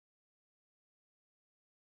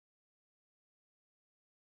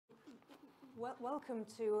Welcome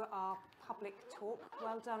to our public talk.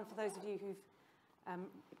 Well done for those of you who've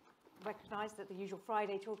recognised that the usual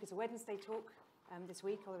Friday talk is a Wednesday talk this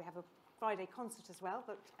week, although we have a Friday concert as well.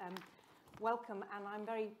 But welcome, and I'm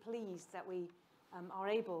very pleased that we are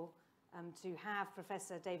able to have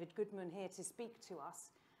Professor David Goodman here to speak to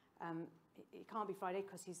us. It can't be Friday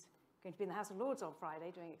because he's going to be in the House of Lords on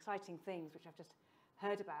Friday doing exciting things, which I've just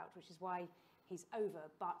heard about, which is why he's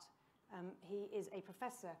over. But he is a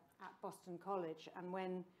professor at Boston College, and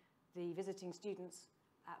when the visiting students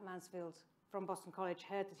at Mansfield from Boston College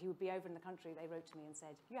heard that he would be over in the country, they wrote to me and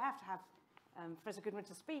said, you have to have Professor Goodman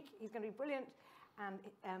to speak. He's going to be brilliant. And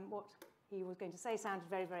what he was going to say sounded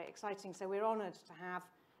very, very exciting. So we're honoured to have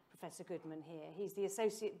Professor Goodman here. He's the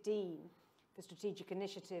Associate Dean for Strategic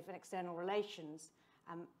Initiative and External Relations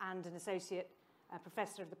and an Associate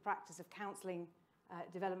Professor of the Practice of Counselling,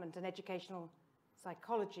 Development and Educational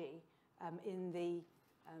Psychology in the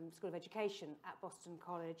School of Education at Boston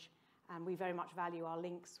College. And we very much value our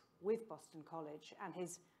links with Boston College. And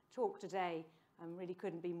his talk today really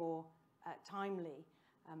couldn't be more timely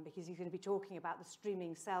because he's going to be talking about the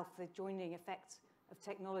streaming self, the joining effects of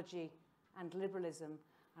technology and liberalism.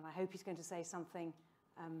 And I hope he's going to say something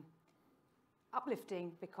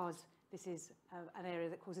uplifting, because this is an area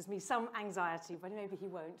that causes me some anxiety, but maybe he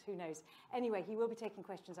won't, who knows. Anyway, he will be taking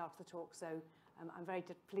questions after the talk, so I'm very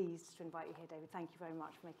pleased to invite you here, David. Thank you very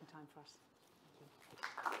much for making time for us.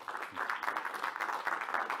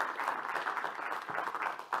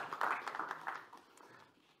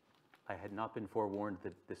 I had not been forewarned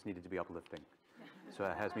that this needed to be uplifting, so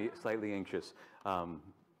it has me slightly anxious.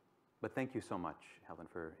 But thank you so much, Helen,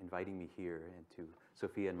 for inviting me here, and to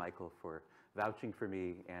Sophia and Michael for vouching for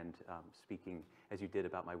me and speaking as you did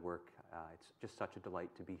about my work. It's just such a delight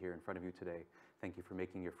to be here in front of you today. Thank you for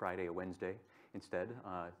making your Friday a Wednesday instead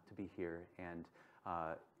to be here. And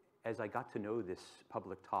as I got to know this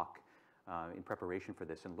public talk in preparation for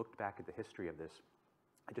this and looked back at the history of this,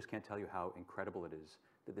 I just can't tell you how incredible it is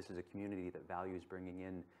that this is a community that values bringing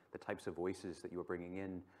in the types of voices that you are bringing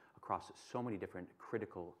in across so many different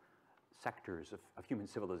critical sectors of human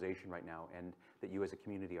civilization right now, and that you as a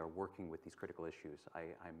community are working with these critical issues.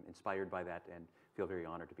 I'm inspired by that and feel very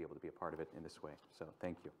honored to be able to be a part of it in this way. So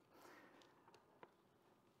thank you.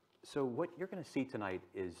 So what you're going to see tonight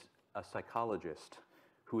is a psychologist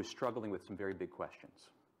who is struggling with some very big questions.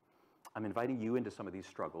 I'm inviting you into some of these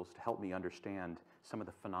struggles to help me understand some of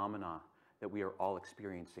the phenomena that we are all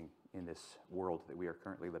experiencing in this world that we are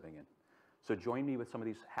currently living in. So join me with some of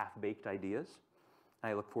these half-baked ideas.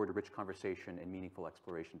 I look forward to rich conversation and meaningful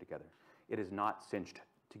exploration together. It is not cinched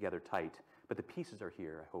together tight, but the pieces are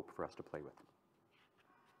here, I hope, for us to play with.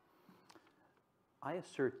 I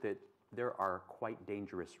assert that there are quite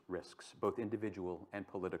dangerous risks, both individual and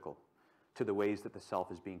political, to the ways that the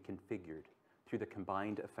self is being configured through the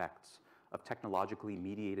combined effects of technologically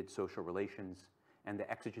mediated social relations and the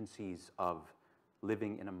exigencies of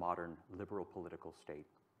living in a modern liberal political state.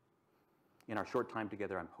 In our short time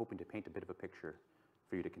together, I'm hoping to paint a bit of a picture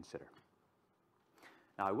for you to consider.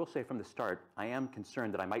 Now, I will say from the start, I am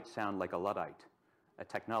concerned that I might sound like a Luddite, a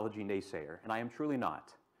technology naysayer, and I am truly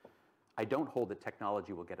not. I don't hold that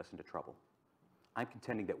technology will get us into trouble. I'm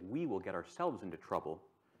contending that we will get ourselves into trouble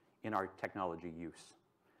in our technology use.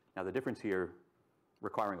 Now, the difference here,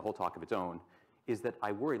 requiring a whole talk of its own, is that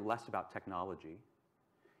I worry less about technology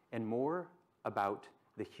and more about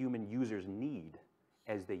the human user's need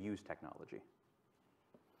as they use technology.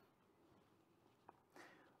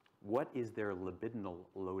 What is their libidinal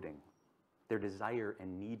loading, their desire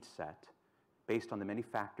and need set, based on the many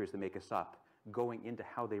factors that make us up, going into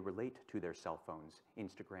how they relate to their cell phones,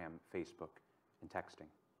 Instagram, Facebook, and texting?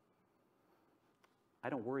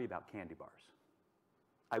 I don't worry about candy bars.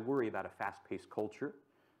 I worry about a fast-paced culture,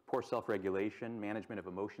 poor self-regulation, management of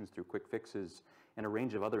emotions through quick fixes, and a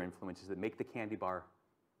range of other influences that make the candy bar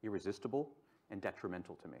irresistible and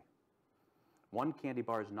detrimental to me. One candy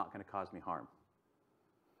bar is not going to cause me harm.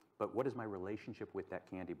 But what is my relationship with that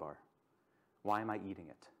candy bar? Why am I eating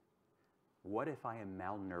it? What if I am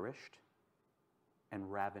malnourished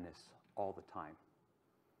and ravenous all the time?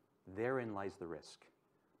 Therein lies the risk.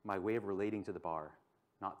 My way of relating to the bar,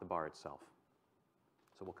 not the bar itself.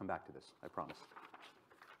 So we'll come back to this, I promise.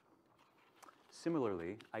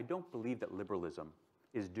 Similarly, I don't believe that liberalism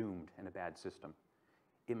is doomed and a bad system.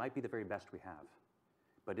 It might be the very best we have,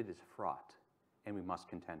 but it is fraught, and we must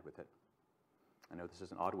contend with it. I know this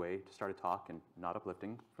is an odd way to start a talk and not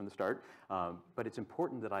uplifting from the start, but it's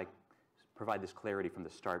important that I provide this clarity from the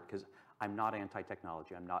start, because I'm not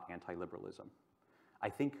anti-technology, I'm not anti-liberalism. I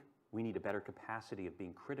think we need a better capacity of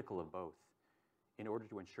being critical of both in order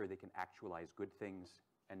to ensure they can actualize good things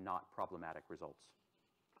and not problematic results.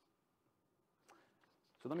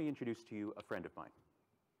 So let me introduce to you a friend of mine,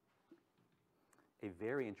 a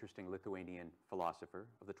very interesting Lithuanian philosopher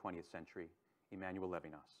of the 20th century, Emmanuel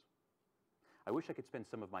Levinas. I wish I could spend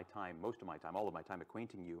some of my time, most of my time, all of my time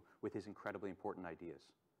acquainting you with his incredibly important ideas.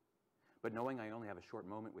 But knowing I only have a short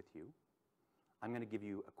moment with you, I'm going to give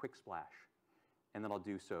you a quick splash, and then I'll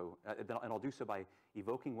do so by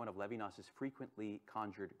evoking one of Levinas's frequently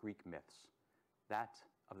conjured Greek myths, that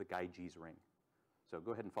of the Gyges ring. So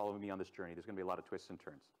go ahead and follow me on this journey. There's going to be a lot of twists and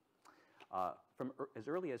turns. From as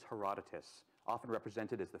early as Herodotus, often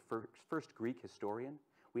represented as the first Greek historian,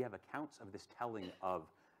 we have accounts of this telling of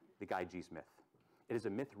the Gyges myth. It is a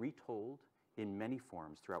myth retold in many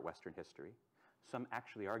forms throughout Western history. Some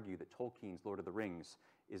actually argue that Tolkien's Lord of the Rings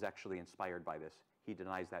is actually inspired by this. He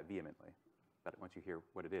denies that vehemently. But once you hear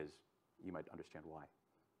what it is, you might understand why.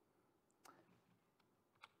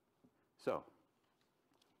 So,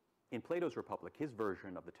 in Plato's Republic, his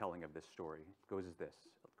version of the telling of this story goes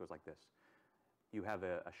like this. You have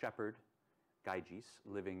a shepherd, Gyges,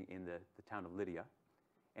 living in the town of Lydia,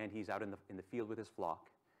 and he's out in the field with his flock,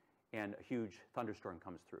 and a huge thunderstorm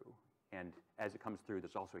comes through. And as it comes through,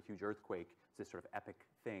 there's also a huge earthquake. It's this sort of epic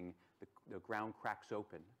thing. The ground cracks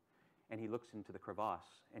open, and he looks into the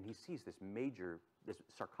crevasse, and he sees this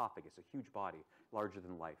sarcophagus, a huge body, larger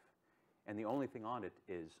than life. And the only thing on it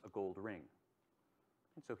is a gold ring.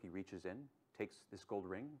 And so he reaches in, takes this gold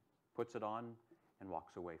ring, puts it on, and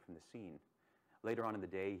walks away from the scene. Later on in the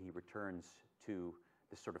day, he returns to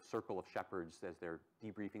this sort of circle of shepherds as they're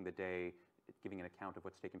debriefing the day, giving an account of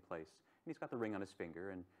what's taken place. And he's got the ring on his finger,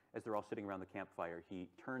 and as they're all sitting around the campfire, he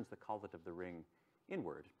turns the collet of the ring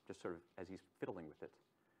inward, just sort of as he's fiddling with it.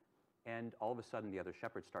 And all of a sudden, the other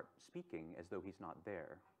shepherds start speaking as though he's not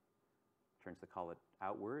there. Turns the collet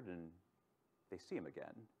outward, and they see him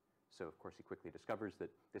again. So, of course, he quickly discovers that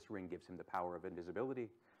this ring gives him the power of invisibility.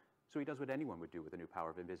 So he does what anyone would do with a new power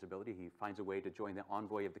of invisibility. He finds a way to join the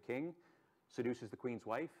envoy of the king, seduces the queen's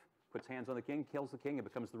wife, puts hands on the king, kills the king, and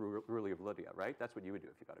becomes the ruler of Lydia, right? That's what you would do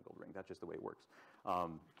if you got a gold ring. That's just the way it works.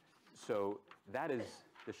 So that is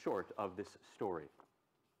the short of this story.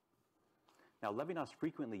 Now, Levinas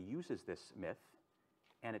frequently uses this myth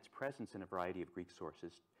and its presence in a variety of Greek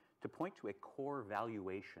sources to point to a core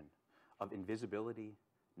valuation of invisibility,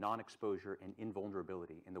 non-exposure, and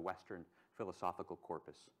invulnerability in the Western philosophical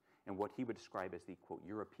corpus, and what he would describe as the, quote,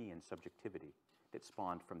 European subjectivity that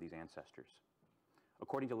spawned from these ancestors.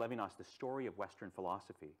 According to Levinas, the story of Western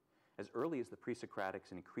philosophy, as early as the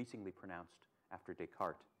pre-Socratics and increasingly pronounced after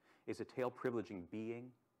Descartes, is a tale privileging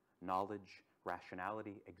being, knowledge,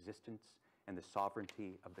 rationality, existence, and the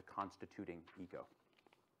sovereignty of the constituting ego.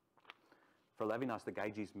 For Levinas, the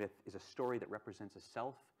Gyges myth is a story that represents a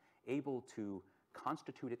self able to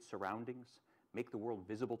constitute its surroundings, make the world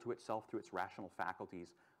visible to itself through its rational faculties,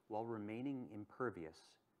 while remaining impervious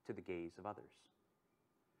to the gaze of others.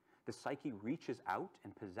 The psyche reaches out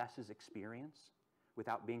and possesses experience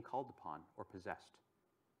without being called upon or possessed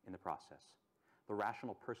in the process. The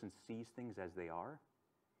rational person sees things as they are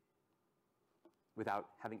without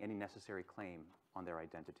having any necessary claim on their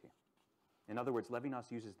identity. In other words,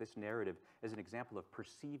 Levinas uses this narrative as an example of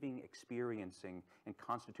perceiving, experiencing, and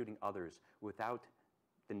constituting others without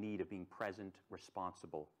the need of being present,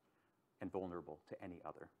 responsible, and vulnerable to any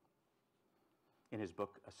other. In his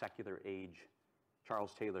book, A Secular Age,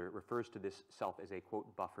 Charles Taylor refers to this self as a,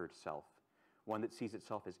 quote, buffered self, one that sees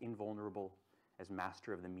itself as invulnerable, as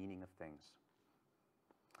master of the meaning of things.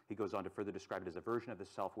 He goes on to further describe it as a version of the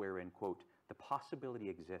self wherein, quote, the possibility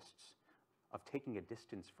exists of taking a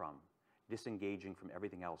distance from, disengaging from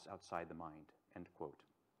everything else outside the mind, end quote.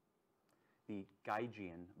 The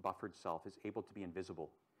Gygean buffered self is able to be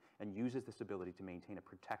invisible and uses this ability to maintain a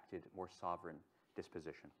protected, more sovereign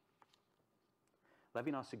disposition.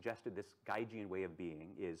 Levinas suggested this Gygean way of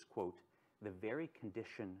being is, quote, the very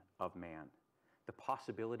condition of man, the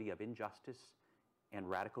possibility of injustice and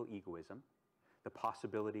radical egoism, the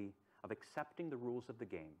possibility of accepting the rules of the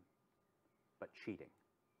game, but cheating.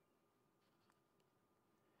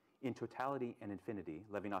 In Totality and Infinity,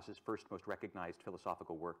 Levinas's first most recognized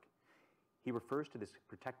philosophical work, he refers to this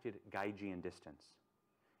protected Gygean distance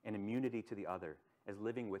and immunity to the other as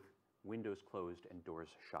living with windows closed and doors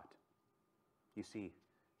shut. You see,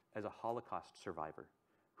 as a Holocaust survivor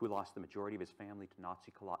who lost the majority of his family to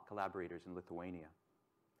Nazi collaborators in Lithuania,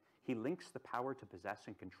 he links the power to possess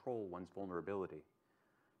and control one's vulnerability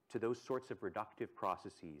to those sorts of reductive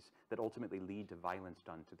processes that ultimately lead to violence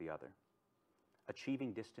done to the other.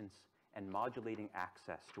 Achieving distance and modulating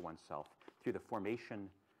access to oneself through the formation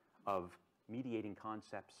of mediating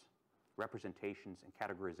concepts, representations, and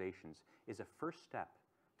categorizations is a first step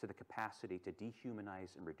to the capacity to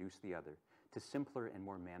dehumanize and reduce the other to simpler and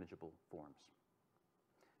more manageable forms.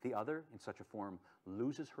 The other, in such a form,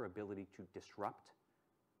 loses her ability to disrupt,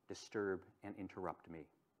 disturb, and interrupt me,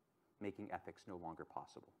 making ethics no longer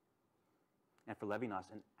possible. And for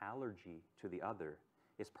Levinas, an allergy to the other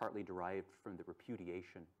is partly derived from the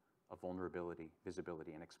repudiation of vulnerability,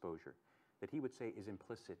 visibility, and exposure that he would say is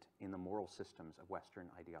implicit in the moral systems of Western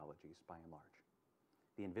ideologies by and large.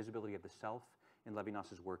 The invisibility of the self in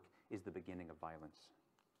Levinas's work is the beginning of violence.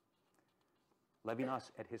 Levinas,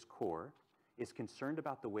 at his core, is concerned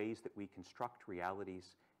about the ways that we construct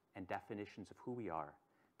realities and definitions of who we are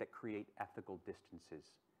that create ethical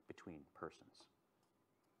distances between persons.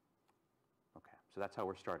 Okay, so that's how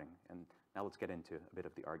we're starting, and now let's get into a bit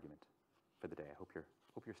of the argument for the day. I hope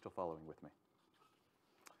you're still following with me.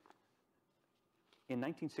 In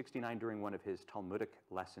 1969, during one of his Talmudic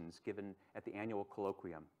lessons given at the annual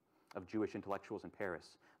colloquium of Jewish intellectuals in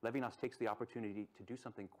Paris, Levinas takes the opportunity to do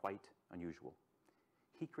something quite unusual.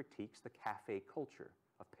 He critiques the cafe culture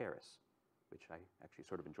of Paris, which I actually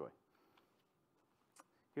sort of enjoy.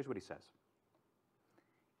 Here's what he says.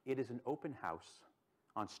 It is an open house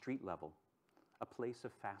on street level, a place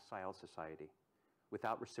of facile society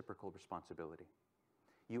without reciprocal responsibility.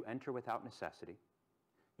 You enter without necessity.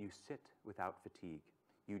 You sit without fatigue.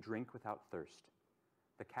 You drink without thirst.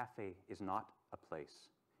 The cafe is not a place.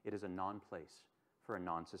 It is a non-place for a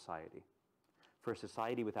non-society. For a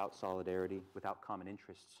society without solidarity, without common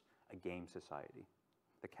interests, a game society.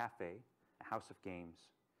 The cafe, a house of games,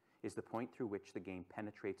 is the point through which the game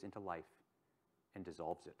penetrates into life and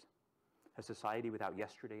dissolves it. A society without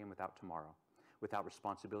yesterday and without tomorrow, without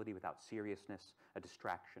responsibility, without seriousness, a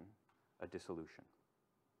distraction, a dissolution.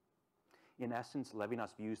 In essence,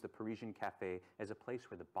 Levinas views the Parisian cafe as a place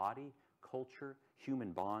where the body, culture,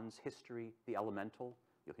 human bonds, history, the elemental,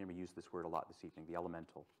 you'll hear me use this word a lot this evening, the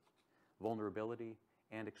elemental, vulnerability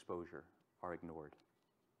and exposure are ignored.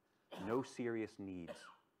 No serious needs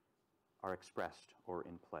are expressed or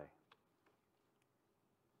in play.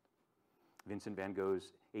 Vincent van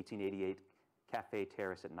Gogh's 1888 Café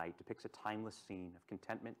Terrace at Night depicts a timeless scene of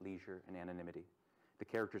contentment, leisure, and anonymity. The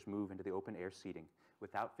characters move into the open-air seating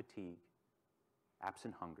without fatigue,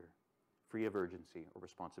 absent hunger, free of urgency or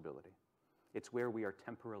responsibility. It's where we are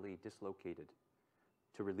temporally dislocated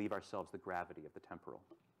to relieve ourselves the gravity of the temporal.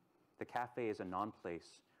 The cafe is a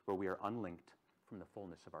non-place where we are unlinked from the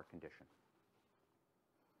fullness of our condition.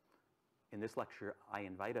 In this lecture, I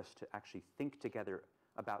invite us to actually think together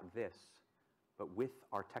about this, but with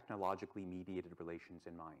our technologically mediated relations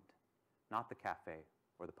in mind, not the cafe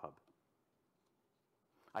or the pub.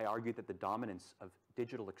 I argue that the dominance of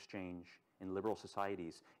digital exchange in liberal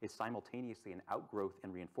societies is simultaneously an outgrowth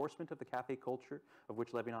and reinforcement of the cafe culture, of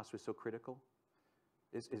which Levinas was so critical,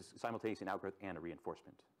 is simultaneously an outgrowth and a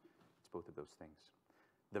reinforcement. It's both of those things.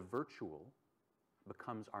 The virtual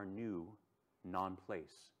becomes our new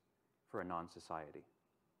non-place for a non-society.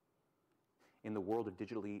 In the world of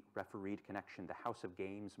digitally refereed connection, the house of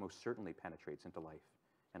games most certainly penetrates into life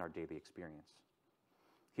and our daily experience.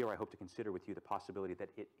 Here I hope to consider with you the possibility that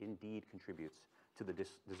it indeed contributes to the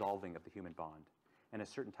dissolving of the human bond and a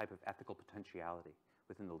certain type of ethical potentiality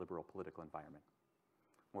within the liberal political environment.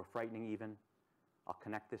 More frightening even, I'll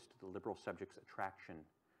connect this to the liberal subject's attraction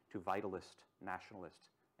to vitalist, nationalist,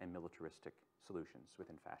 and militaristic solutions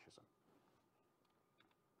within fascism.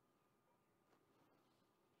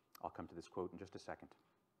 I'll come to this quote in just a second.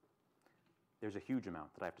 There's a huge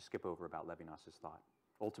amount that I have to skip over about Levinas's thought.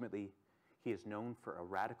 Ultimately, he is known for a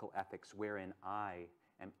radical ethics wherein I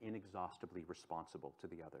am inexhaustibly responsible to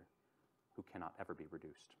the other, who cannot ever be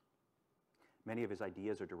reduced. Many of his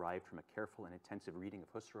ideas are derived from a careful and intensive reading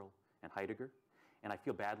of Husserl and Heidegger, and I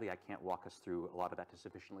feel badly I can't walk us through a lot of that to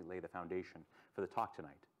sufficiently lay the foundation for the talk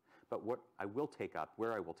tonight. But what I will take up,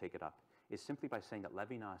 where I will take it up, is simply by saying that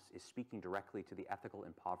Levinas is speaking directly to the ethical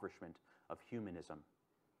impoverishment of humanism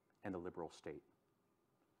and the liberal state.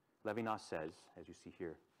 Levinas says, as you see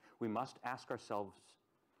here, we must ask ourselves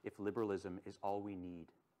if liberalism is all we need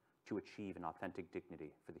to achieve an authentic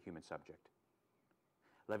dignity for the human subject.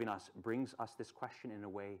 Levinas brings us this question in a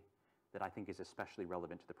way that I think is especially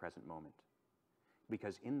relevant to the present moment,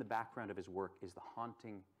 because in the background of his work is the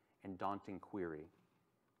haunting and daunting query,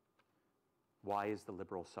 why is the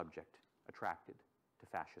liberal subject attracted to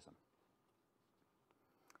fascism?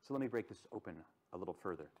 So let me break this open a little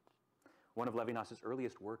further. One of Levinas's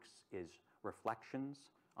earliest works is Reflections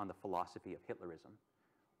on the Philosophy of Hitlerism,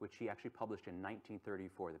 which he actually published in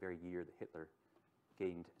 1934, the very year that Hitler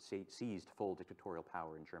seized full dictatorial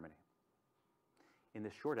power in Germany. In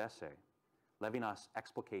this short essay, Levinas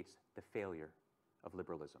explicates the failure of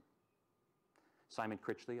liberalism. Simon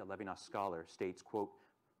Critchley, a Levinas scholar, states, quote,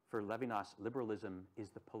 "For Levinas, liberalism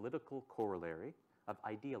is the political corollary of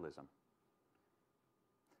idealism.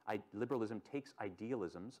 Liberalism takes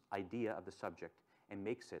idealism's idea of the subject and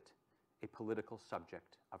makes it a political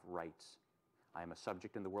subject of rights. I am a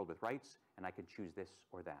subject in the world with rights, and I can choose this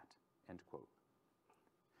or that," end quote.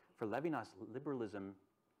 For Levinas, liberalism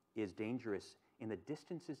is dangerous in the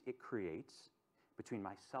distances it creates between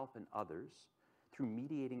myself and others through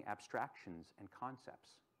mediating abstractions and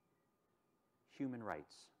concepts, human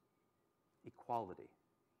rights, equality,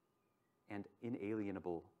 and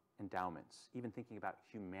inalienable endowments, even thinking about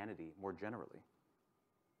humanity more generally.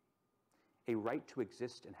 A right to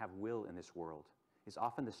exist and have will in this world is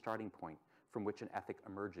often the starting point from which an ethic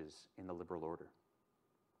emerges in the liberal order.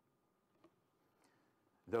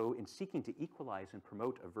 Though in seeking to equalize and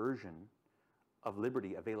promote a version of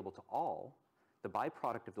liberty available to all, the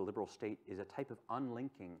byproduct of the liberal state is a type of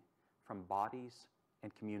unlinking from bodies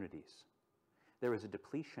and communities. There is a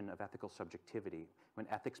depletion of ethical subjectivity when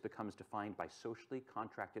ethics becomes defined by socially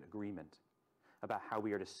contracted agreement about how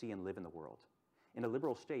we are to see and live in the world. In a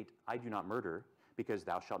liberal state, I do not murder because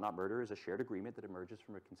thou shalt not murder is a shared agreement that emerges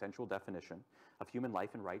from a consensual definition of human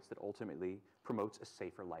life and rights that ultimately promotes a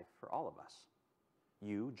safer life for all of us.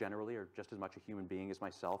 You, generally, are just as much a human being as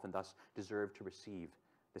myself and thus deserve to receive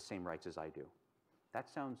the same rights as I do. That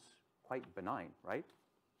sounds quite benign, right?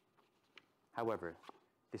 However,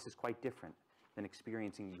 this is quite different than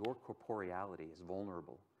experiencing your corporeality as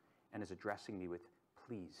vulnerable and as addressing me with,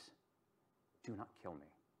 "Please, do not kill me."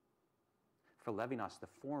 For Levinas, the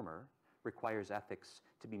former requires ethics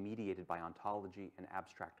to be mediated by ontology and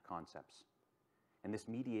abstract concepts. And this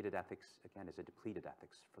mediated ethics, again, is a depleted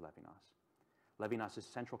ethics for Levinas. Levinas'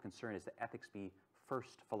 central concern is that ethics be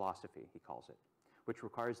first philosophy, he calls it, which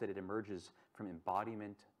requires that it emerges from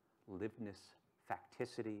embodiment, livedness,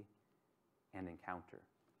 facticity, and encounter,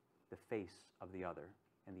 the face of the other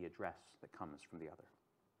and the address that comes from the other.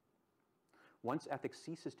 Once ethics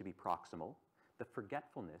ceases to be proximal, the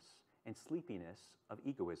forgetfulness and sleepiness of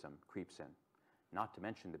egoism creeps in, not to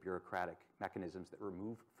mention the bureaucratic mechanisms that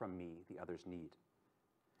remove from me the other's need.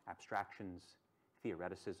 Abstractions,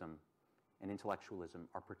 theoreticism, and intellectualism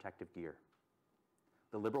are protective gear.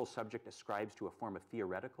 The liberal subject ascribes to a form of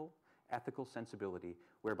theoretical, ethical sensibility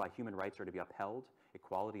whereby human rights are to be upheld,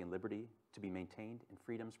 equality and liberty to be maintained, and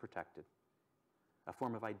freedoms protected. A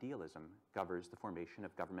form of idealism governs the formation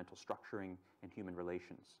of governmental structuring and human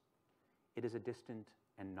relations. It is a distant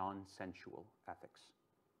and non-sensual ethics,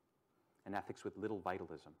 an ethics with little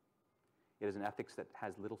vitalism. It is an ethics that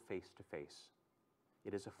has little face-to-face.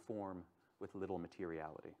 It is a form with little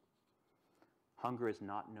materiality. Hunger is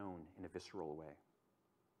not known in a visceral way.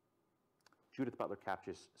 Judith Butler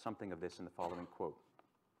captures something of this in the following quote.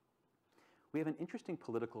 "We have an interesting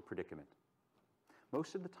political predicament.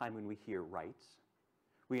 Most of the time when we hear rights,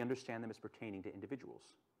 we understand them as pertaining to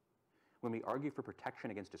individuals. When we argue for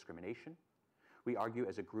protection against discrimination, we argue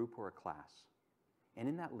as a group or a class. And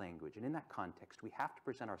in that language and in that context, we have to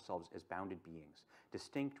present ourselves as bounded beings,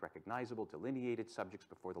 distinct, recognizable, delineated subjects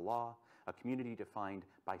before the law, a community defined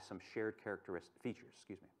by some shared features.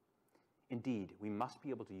 Indeed, we must be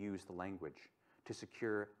able to use the language to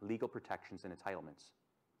secure legal protections and entitlements.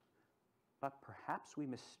 But perhaps we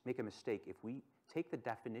make a mistake if we take the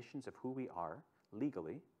definitions of who we are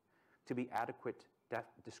legally to be adequate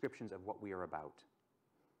descriptions of what we are about.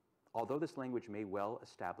 Although this language may well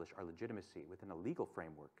establish our legitimacy within a legal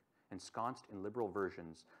framework ensconced in liberal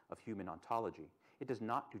versions of human ontology, it does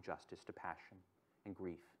not do justice to passion and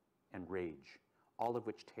grief and rage, all of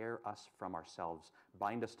which tear us from ourselves,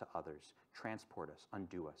 bind us to others, transport us,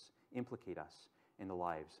 undo us, implicate us in the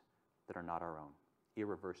lives that are not our own,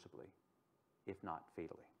 irreversibly, if not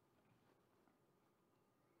fatally."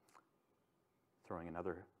 Throwing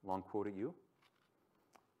another long quote at you.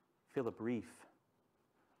 Philip Reef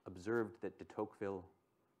observed that de Tocqueville,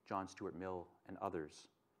 John Stuart Mill, and others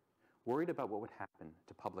worried about what would happen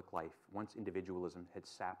to public life once individualism had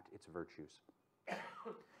sapped its virtues.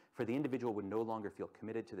 For the individual would no longer feel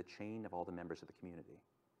committed to the chain of all the members of the community.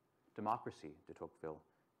 Democracy, de Tocqueville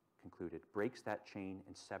concluded, breaks that chain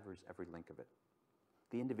and severs every link of it.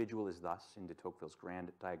 The individual is thus, in de Tocqueville's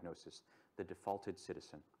grand diagnosis, the defaulted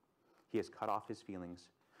citizen. He has cut off his feelings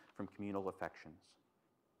from communal affections.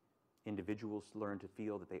 Individuals learn to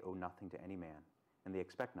feel that they owe nothing to any man, and they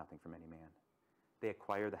expect nothing from any man. They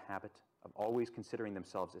acquire the habit of always considering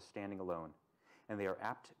themselves as standing alone, and they are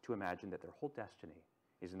apt to imagine that their whole destiny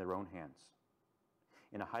is in their own hands.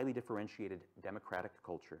 In a highly differentiated democratic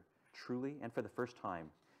culture, truly and for the first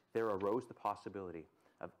time, there arose the possibility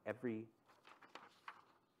of every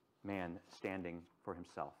man standing for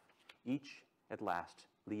himself, each at last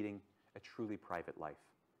leading a truly private life,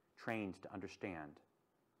 trained to understand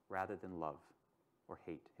rather than love or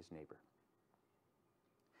hate his neighbor.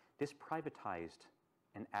 This privatized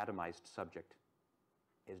and atomized subject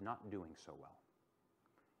is not doing so well.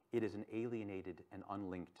 It is an alienated and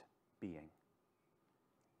unlinked being.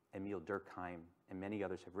 Emile Durkheim and many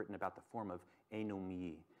others have written about the form of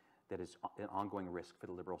anomie that is an ongoing risk for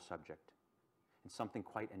the liberal subject, and something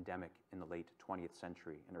quite endemic in the late 20th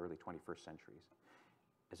century and early 21st centuries.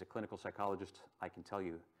 As a clinical psychologist, I can tell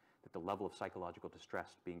you that the level of psychological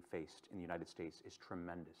distress being faced in the United States is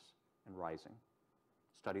tremendous and rising.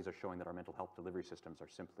 Studies are showing that our mental health delivery systems are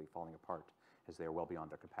simply falling apart as they are well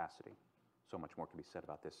beyond their capacity. So much more can be said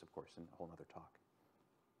about this, of course, in a whole other talk.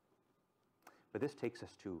 But this takes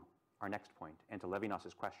us to our next point, and to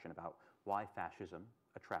Levinas's question about why fascism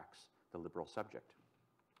attracts the liberal subject.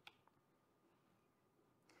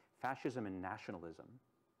 Fascism and nationalism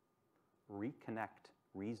reconnect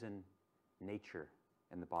reason, nature,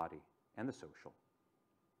 and the body, and the social.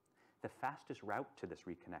 The fastest route to this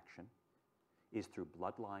reconnection is through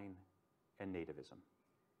bloodline and nativism,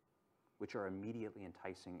 which are immediately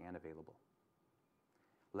enticing and available.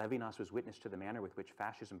 Levinas was witness to the manner with which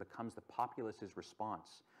fascism becomes the populace's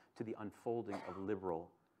response to the unfolding of liberal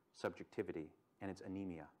subjectivity and its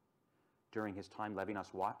anemia. During his time,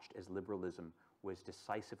 Levinas watched as liberalism was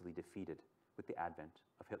decisively defeated with the advent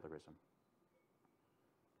of Hitlerism.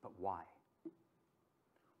 But why?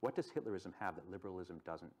 What does Hitlerism have that liberalism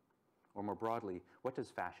doesn't? Or more broadly, what does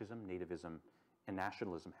fascism, nativism, and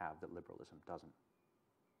nationalism have that liberalism doesn't?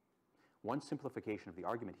 One simplification of the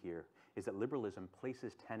argument here is that liberalism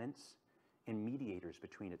places tenets and mediators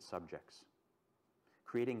between its subjects,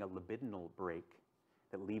 creating a libidinal break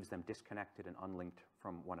that leaves them disconnected and unlinked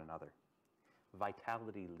from one another.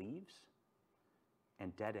 Vitality leaves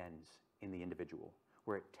and dead ends in the individual,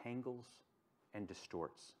 where it tangles and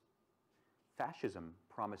distorts. Fascism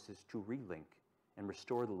promises to relink and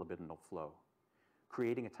restore the libidinal flow,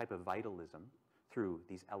 creating a type of vitalism through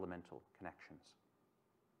these elemental connections.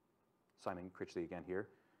 Simon Critchley again here,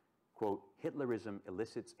 quote, Hitlerism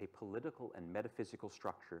elicits a political and metaphysical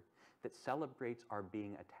structure that celebrates our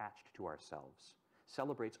being attached to ourselves,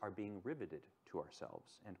 celebrates our being riveted to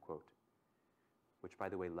ourselves, end quote, which, by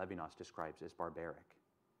the way, Levinas describes as barbaric.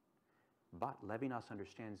 But Levinas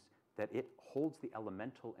understands that it holds the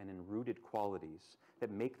elemental and enrooted qualities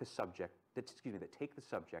that make the subject, that take the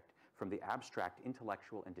subject from the abstract,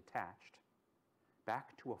 intellectual, and detached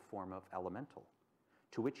back to a form of elemental,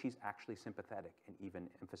 to which he's actually sympathetic and even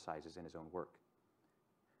emphasizes in his own work.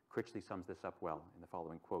 Critchley sums this up well in the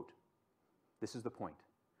following quote. This is the point.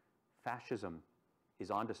 Fascism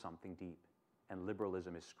is onto something deep, and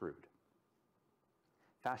liberalism is screwed.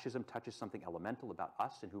 Fascism touches something elemental about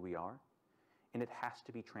us and who we are, and it has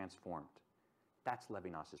to be transformed. That's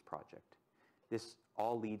Levinas's project. This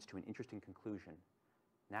all leads to an interesting conclusion.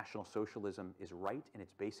 National Socialism is right in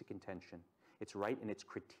its basic intention. It's right in its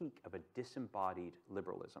critique of a disembodied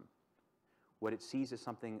liberalism. What it sees is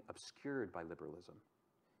something obscured by liberalism.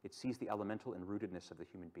 It sees the elemental enrootedness of the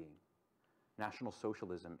human being. National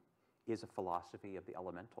Socialism is a philosophy of the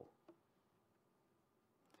elemental.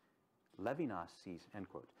 Levinas sees, end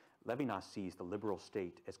quote, Levinas sees the liberal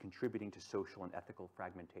state as contributing to social and ethical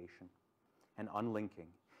fragmentation and unlinking,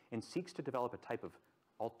 and seeks to develop a type of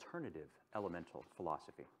alternative elemental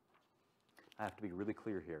philosophy. I have to be really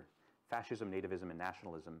clear here. Fascism, nativism, and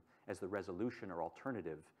nationalism as the resolution or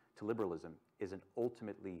alternative to liberalism is an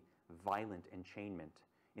ultimately violent enchainment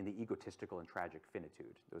in the egotistical and tragic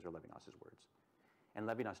finitude. Those are Levinas's words. And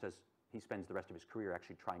Levinas he spends the rest of his career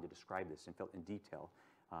actually trying to describe this in detail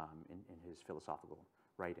in his philosophical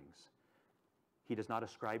writings. He does not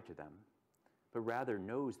ascribe to them, but rather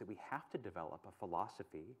knows that we have to develop a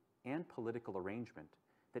philosophy and political arrangement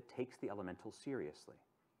that takes the elemental seriously.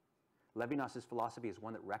 Levinas's philosophy is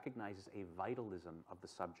one that recognizes a vitalism of the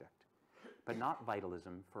subject, but not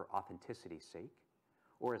vitalism for authenticity's sake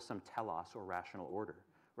or as some telos or rational order.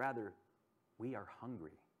 Rather, we are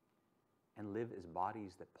hungry and live as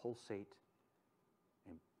bodies that pulsate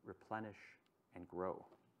and replenish and grow.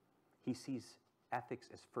 He sees ethics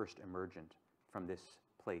as first emergent from this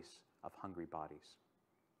place of hungry bodies.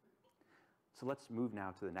 So let's move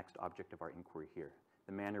now to the next object of our inquiry here,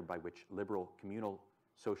 the manner by which liberal communal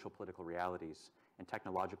social political realities and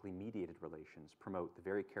technologically mediated relations promote the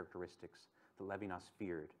very characteristics that Levinas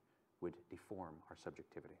feared would deform our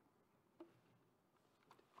subjectivity.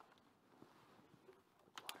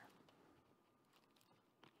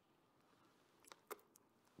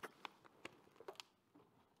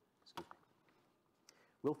 Excuse me.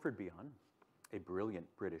 Wilfred Bion, a brilliant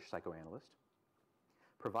British psychoanalyst,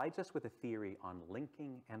 provides us with a theory on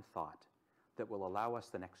linking and thought that will allow us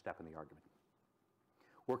the next step in the argument.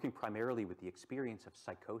 Working primarily with the experience of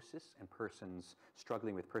psychosis and persons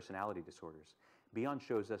struggling with personality disorders, Bion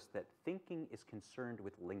shows us that thinking is concerned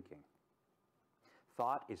with linking.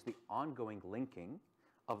 Thought is the ongoing linking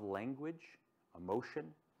of language, emotion,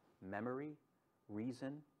 memory,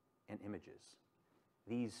 reason, and images.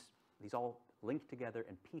 These all link together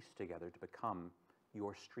and piece together to become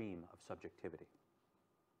your stream of subjectivity.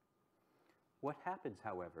 What happens,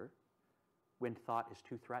 however, when thought is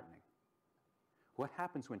too threatening? What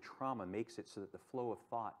happens when trauma makes it so that the flow of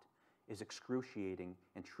thought is excruciating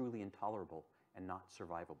and truly intolerable and not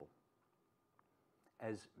survivable?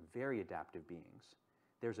 As very adaptive beings,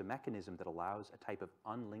 there's a mechanism that allows a type of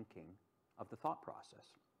unlinking of the thought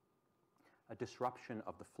process, a disruption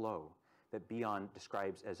of the flow that Bion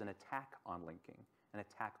describes as an attack on linking, an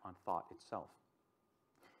attack on thought itself.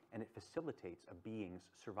 And it facilitates a being's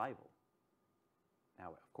survival. Now,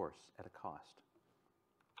 of course, at a cost.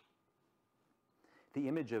 The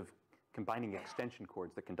image of combining extension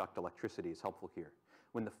cords that conduct electricity is helpful here.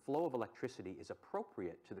 When the flow of electricity is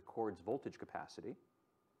appropriate to the cord's voltage capacity,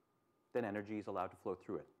 then energy is allowed to flow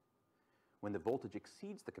through it. When the voltage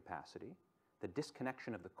exceeds the capacity, the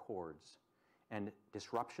disconnection of the cords and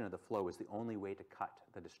disruption of the flow is the only way to cut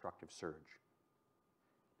the destructive surge.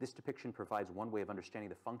 This depiction provides one way of understanding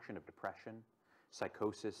the function of depression,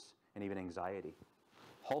 psychosis, and even anxiety.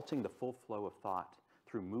 Halting the full flow of thought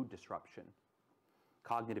through mood disruption,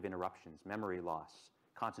 cognitive interruptions, memory loss,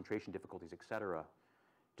 concentration difficulties, etc.,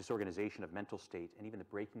 disorganization of mental state, and even the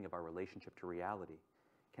breaking of our relationship to reality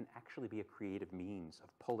can actually be a creative means of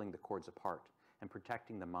pulling the cords apart and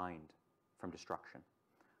protecting the mind from destruction.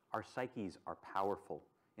 Our psyches are powerful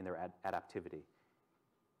in their adaptivity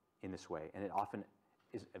in this way, and it often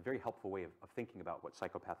is a very helpful way of thinking about what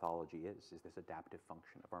psychopathology is this adaptive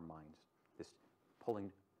function of our minds, this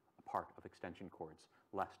pulling apart of extension cords,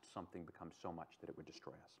 lest something becomes so much that it would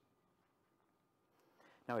destroy us.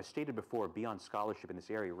 Now, as stated before, Bion's scholarship in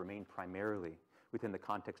this area remained primarily within the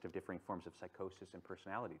context of differing forms of psychosis and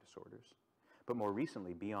personality disorders. But more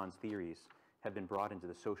recently, Bion's theories have been brought into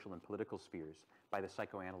the social and political spheres by the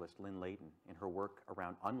psychoanalyst Lynn Layton in her work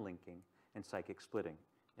around unlinking and psychic splitting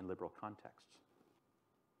in liberal contexts.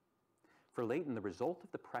 For Layton, the result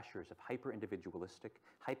of the pressures of hyper-individualistic,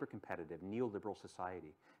 hyper-competitive, neoliberal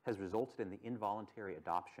society has resulted in the involuntary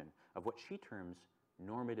adoption of what she terms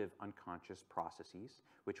normative unconscious processes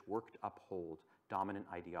which work to uphold dominant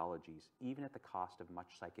ideologies, even at the cost of much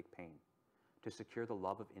psychic pain, to secure the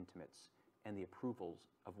love of intimates and the approvals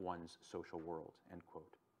of one's social world, end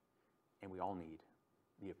quote. And we all need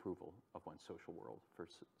the approval of one's social world for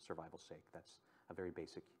survival's sake. That's a very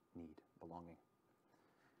basic need, belonging.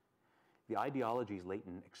 The ideologies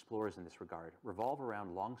Layton explores in this regard revolve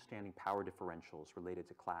around long-standing power differentials related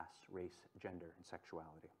to class, race, gender, and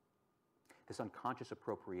sexuality. This unconscious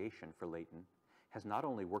appropriation for Layton has not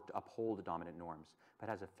only worked to uphold the dominant norms, but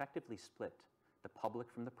has effectively split the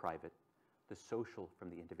public from the private, the social from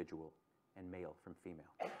the individual, and male from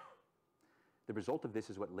female. The result of this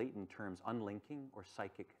is what Layton terms unlinking or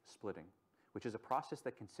psychic splitting, which is a process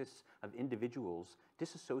that consists of individuals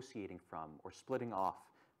disassociating from or splitting off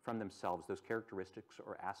from themselves those characteristics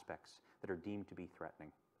or aspects that are deemed to be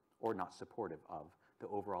threatening or not supportive of the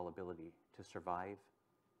overall ability to survive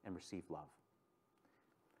and receive love.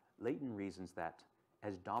 Layton reasons that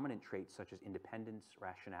as dominant traits such as independence,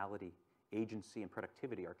 rationality, agency, and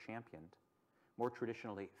productivity are championed, more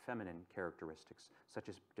traditionally feminine characteristics such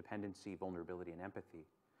as dependency, vulnerability, and empathy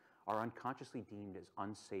are unconsciously deemed as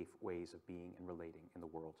unsafe ways of being and relating in the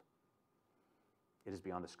world. It is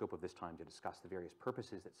beyond the scope of this time to discuss the various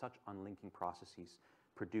purposes that such unlinking processes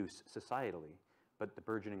produce societally, but the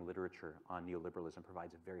burgeoning literature on neoliberalism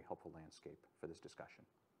provides a very helpful landscape for this discussion,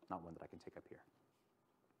 not one that I can take up here.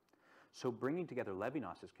 So bringing together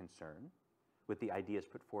Levinas's concern with the ideas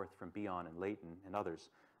put forth from Bion and Layton and others,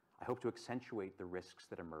 I hope to accentuate the risks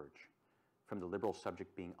that emerge from the liberal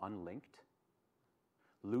subject being unlinked,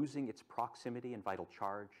 losing its proximity and vital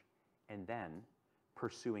charge, and then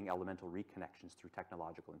pursuing elemental reconnections through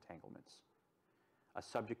technological entanglements. A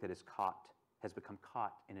subject that has become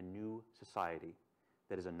caught in a new society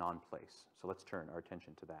that is a non-place. So let's turn our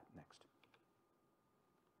attention to that next.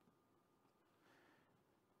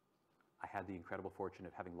 I had the incredible fortune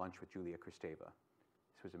of having lunch with Julia Kristeva.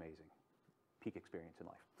 This was amazing. Peak experience in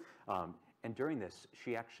life. And during this,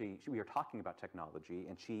 we were talking about technology,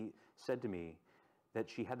 and she said to me that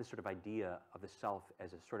she had this sort of idea of the self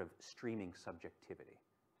as a sort of streaming subjectivity.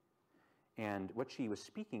 And what she was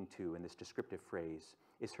speaking to in this descriptive phrase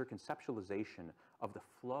is her conceptualization of the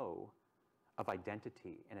flow of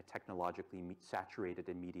identity in a technologically saturated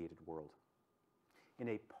and mediated world. In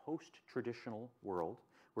a post-traditional world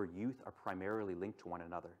where youth are primarily linked to one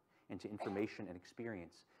another and to information and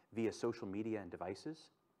experience via social media and devices,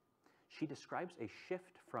 she describes a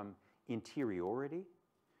shift from interiority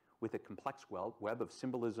with a complex web of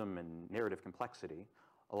symbolism and narrative complexity,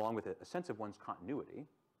 along with a sense of one's continuity,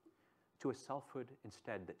 to a selfhood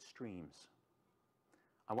instead that streams.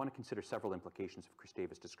 I want to consider several implications of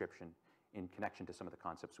Kristeva's description in connection to some of the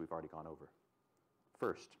concepts we've already gone over.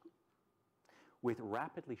 First, with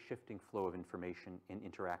rapidly shifting flow of information and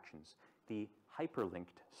interactions, the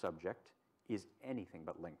hyperlinked subject is anything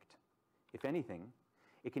but linked. If anything,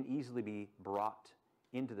 it can easily be brought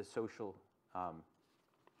into the social,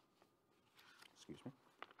 excuse me.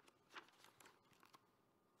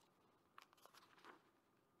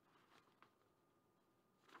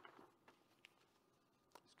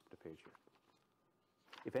 Skipped a page here.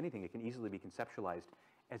 If anything, it can easily be conceptualized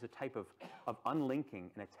as a type of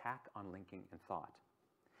unlinking, an attack on linking and thought.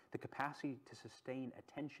 The capacity to sustain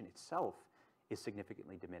attention itself is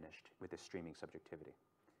significantly diminished with this streaming subjectivity.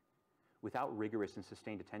 Without rigorous and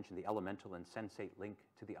sustained attention, the elemental and sensate link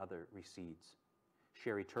to the other recedes.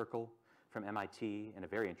 Sherry Turkle from MIT, and a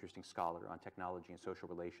very interesting scholar on technology and social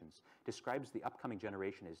relations, describes the upcoming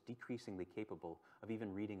generation as decreasingly capable of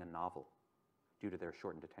even reading a novel due to their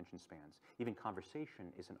shortened attention spans. Even conversation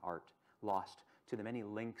is an art lost to the many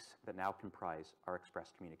links that now comprise our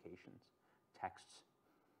express communications, texts,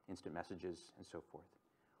 instant messages, and so forth.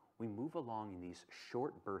 We move along in these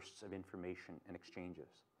short bursts of information and exchanges.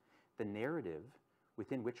 The narrative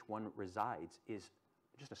within which one resides is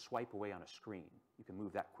just a swipe away on a screen. You can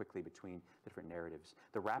move that quickly between different narratives.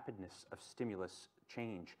 The rapidness of stimulus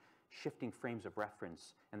change, shifting frames of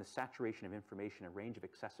reference, and the saturation of information and range of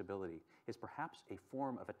accessibility is perhaps a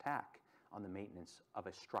form of attack on the maintenance of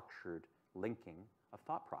a structured linking of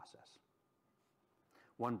thought process.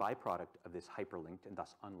 One byproduct of this hyperlinked and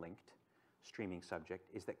thus unlinked streaming subject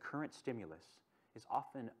is that current stimulus is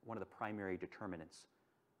often one of the primary determinants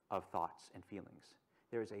of thoughts and feelings.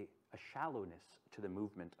 There is a shallowness to the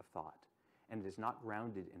movement of thought, and it is not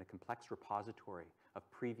grounded in a complex repository of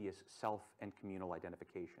previous self and communal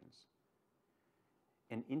identifications.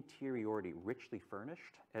 An interiority richly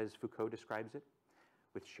furnished, as Foucault describes it,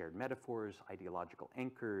 with shared metaphors, ideological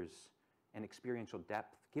anchors, and experiential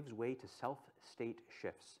depth, gives way to self-state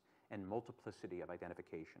shifts and multiplicity of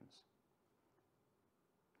identifications.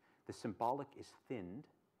 The symbolic is thinned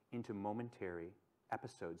into momentary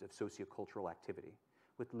episodes of sociocultural activity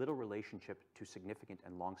with little relationship to significant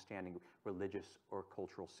and long-standing religious or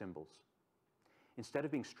cultural symbols. Instead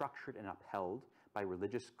of being structured and upheld by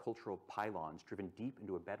religious cultural pylons driven deep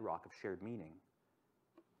into a bedrock of shared meaning,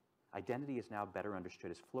 identity is now better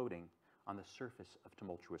understood as floating on the surface of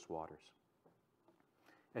tumultuous waters.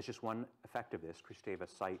 As just one effect of this, Kristeva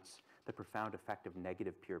cites the profound effect of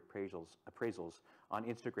negative peer appraisals on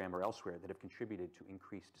Instagram or elsewhere that have contributed to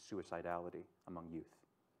increased suicidality among youth.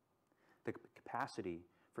 The capacity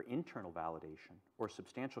for internal validation or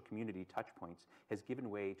substantial community touchpoints has given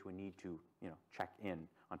way to a need to, check in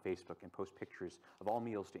on Facebook and post pictures of all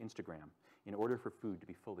meals to Instagram in order for food to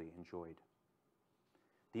be fully enjoyed.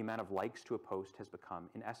 The amount of likes to a post has become,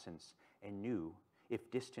 in essence, a new, if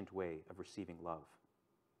distant way of receiving love.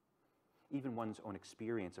 Even one's own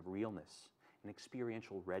experience of realness and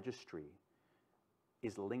experiential registry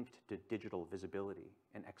is linked to digital visibility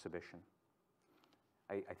and exhibition.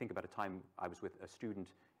 I think about a time I was with a student.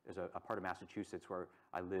 There's a part of Massachusetts where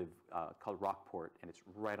I live called Rockport, and it's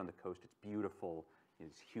right on the coast. It's beautiful.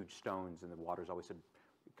 It's huge stones, and the water's always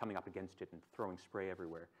coming up against it and throwing spray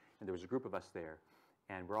everywhere. And there was a group of us there,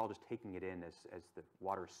 and we're all just taking it in as the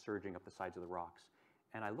water is surging up the sides of the rocks.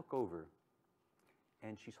 And I look over,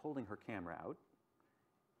 and she's holding her camera out,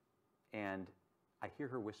 and I hear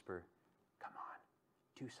her whisper, "Come on,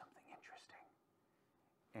 do something interesting."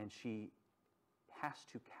 And she has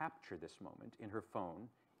to capture this moment in her phone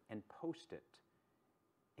and post it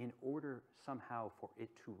in order somehow for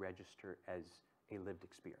it to register as a lived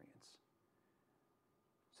experience.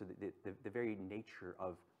 So the very nature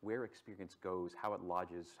of where experience goes, how it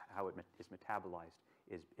lodges, how it is metabolized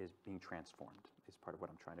is being transformed, is part of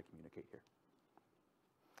what I'm trying to communicate here.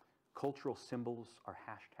 Cultural symbols are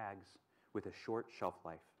hashtags with a short shelf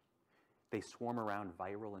life. They swarm around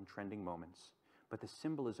viral and trending moments, but the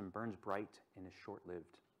symbolism burns bright and is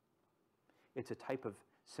short-lived. It's a type of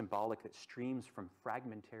symbolic that streams from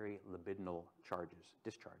fragmentary libidinal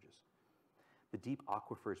discharges. The deep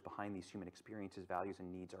aquifers behind these human experiences, values,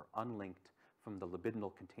 and needs are unlinked from the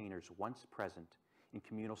libidinal containers once present in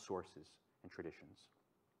communal sources and traditions.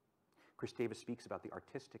 Kristeva speaks about the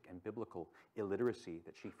artistic and biblical illiteracy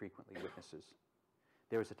that she frequently witnesses.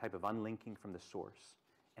 There is a type of unlinking from the source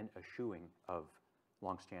and eschewing of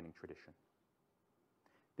long-standing tradition.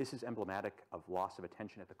 This is emblematic of loss of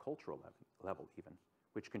attention at the cultural level even,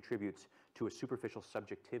 which contributes to a superficial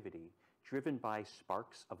subjectivity driven by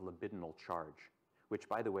sparks of libidinal charge, which,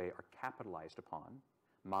 by the way, are capitalized upon,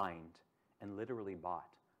 mined, and literally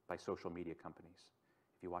bought by social media companies.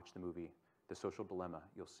 If you watch the movie The Social Dilemma,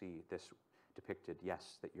 you'll see this depicted,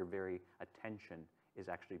 yes, that your very attention is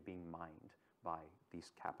actually being mined by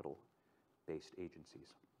these capital-based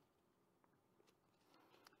agencies.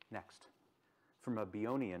 Next, from a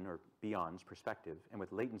Bionian or Bion's perspective, and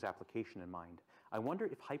with Leighton's application in mind, I wonder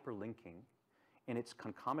if hyperlinking and its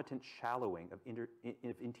concomitant shallowing of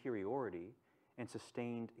interiority and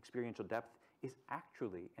sustained experiential depth is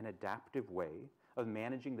actually an adaptive way of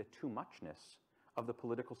managing the too muchness of the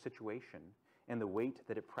political situation and the weight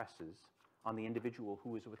that it presses on the individual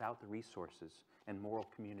who is without the resources and moral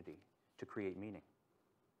community to create meaning.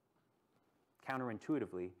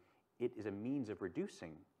 Counterintuitively, it is a means of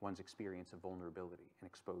reducing one's experience of vulnerability and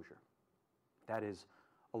exposure. That is,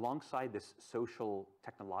 alongside this social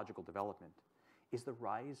technological development, is the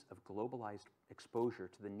rise of globalized exposure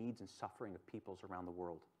to the needs and suffering of peoples around the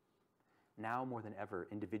world. Now more than ever,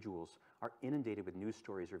 individuals are inundated with news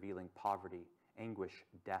stories revealing poverty, anguish,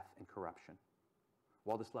 death, and corruption.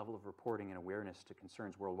 While this level of reporting and awareness to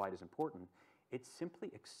concerns worldwide is important, it simply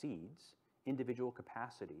exceeds individual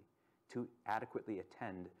capacity to adequately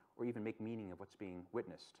attend or even make meaning of what's being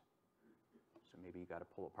witnessed. So maybe you got to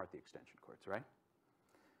pull apart the extension cords, right?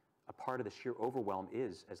 A part of the sheer overwhelm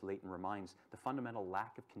is, as Leighton reminds, the fundamental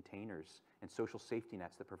lack of containers and social safety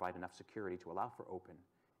nets that provide enough security to allow for open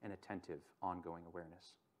and attentive ongoing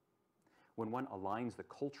awareness. When one aligns the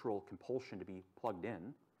cultural compulsion to be plugged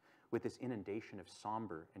in with this inundation of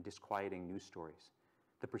somber and disquieting news stories,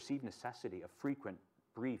 the perceived necessity of frequent,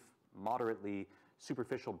 brief, moderately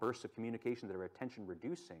superficial bursts of communication that are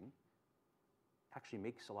attention-reducing actually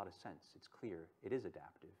makes a lot of sense. It's clear. It is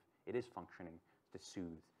adaptive. It is functioning to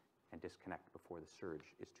soothe and disconnect before the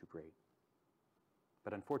surge is too great.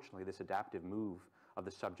 But unfortunately, this adaptive move of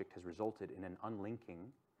the subject has resulted in an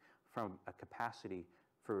unlinking from a capacity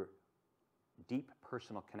for deep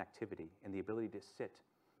personal connectivity and the ability to sit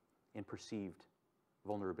in perceived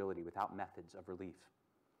vulnerability without methods of relief.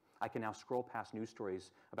 I can now scroll past news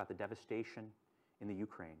stories about the devastation in the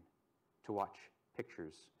Ukraine to watch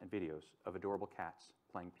pictures and videos of adorable cats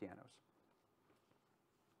playing pianos.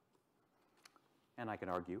 And I can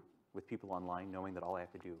argue with people online knowing that all I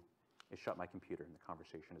have to do is shut my computer and the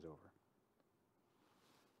conversation is over.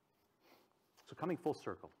 So coming full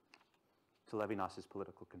circle to Levinas's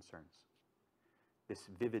political concerns, this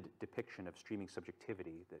vivid depiction of streaming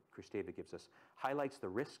subjectivity that Kristeva gives us highlights the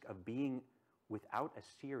risk of being without a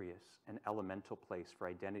serious and elemental place for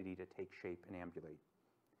identity to take shape and ambulate.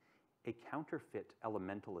 A counterfeit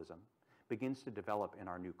elementalism begins to develop in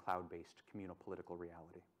our new cloud-based communal political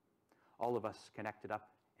reality. All of us connected up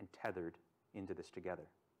and tethered into this together.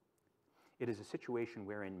 It is a situation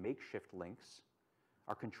wherein makeshift links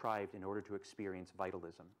are contrived in order to experience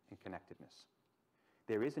vitalism and connectedness.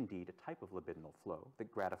 There is indeed a type of libidinal flow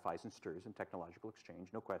that gratifies and stirs in technological exchange,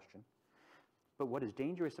 no question. But what is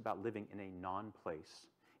dangerous about living in a non-place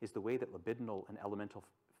is the way that libidinal and elemental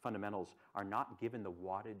fundamentals are not given the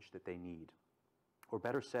wattage that they need. Or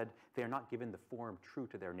better said, they are not given the form true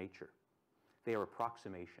to their nature. They are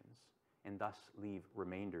approximations, and thus leave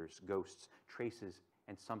remainders, ghosts, traces,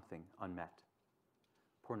 and something unmet.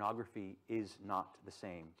 Pornography is not the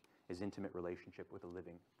same as intimate relationship with a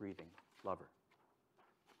living, breathing lover.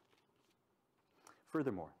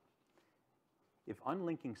 Furthermore, if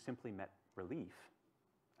unlinking simply meant relief,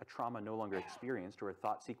 a trauma no longer experienced or a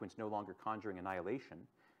thought sequence no longer conjuring annihilation,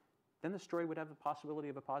 then the story would have the possibility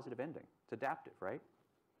of a positive ending. It's adaptive, right?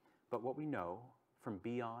 But what we know from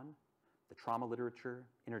Bion, the trauma literature,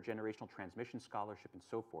 intergenerational transmission scholarship, and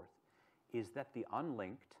so forth, is that the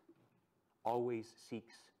unlinked always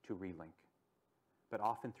seeks to relink, but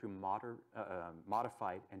often through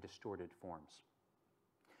modified and distorted forms.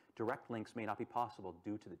 Direct links may not be possible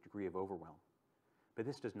due to the degree of overwhelm, but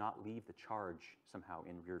this does not leave the charge somehow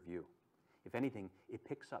in rear view. If anything, it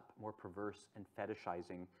picks up more perverse and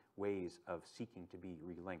fetishizing ways of seeking to be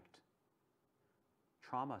relinked.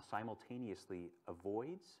 Trauma simultaneously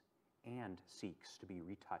avoids and seeks to be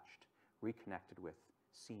retouched, reconnected with,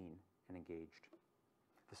 seen, and engaged.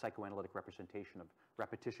 The psychoanalytic representation of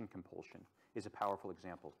repetition compulsion is a powerful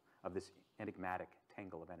example of this enigmatic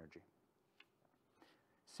tangle of energy.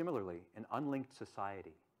 Similarly, an unlinked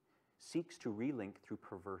society seeks to relink through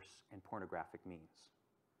perverse and pornographic means.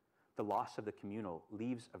 the loss of the communal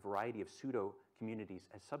leaves a variety of pseudo-communities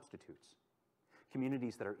as substitutes,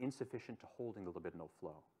 communities that are insufficient to holding the libidinal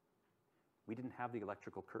flow. We didn't have the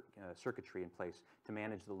electrical circuitry in place to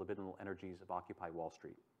manage the libidinal energies of Occupy Wall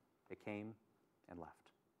Street. It came and left.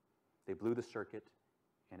 They blew the circuit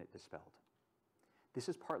and it dispelled. This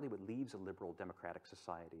is partly what leaves a liberal democratic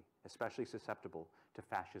society, especially susceptible to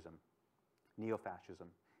fascism, neo-fascism,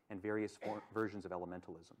 and various versions of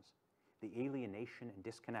elementalisms. The alienation and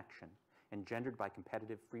disconnection engendered by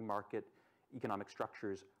competitive free market economic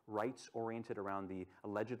structures, rights oriented around the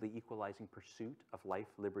allegedly equalizing pursuit of life,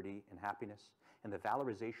 liberty, and happiness, and the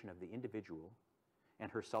valorization of the individual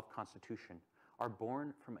and her self-constitution are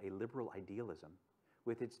born from a liberal idealism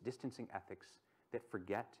with its distancing ethics that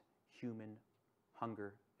forget human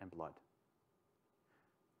hunger and blood.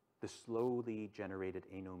 The slowly generated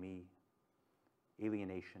anomie,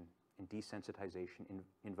 alienation, and desensitization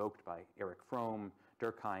invoked by Erich Fromm,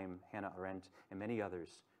 Durkheim, Hannah Arendt, and many others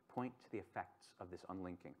point to the effects of this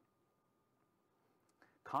unlinking.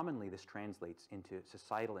 Commonly, this translates into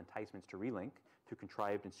societal enticements to relink through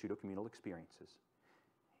contrived and pseudo-communal experiences.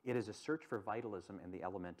 It is a search for vitalism and the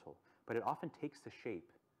elemental, but it often takes the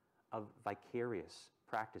shape of vicarious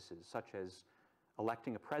practices, such as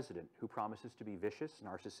electing a president who promises to be vicious,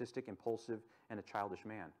 narcissistic, impulsive, and a childish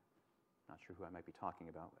man. Not sure who I might be talking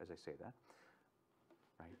about as I say that,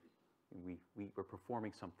 right? We're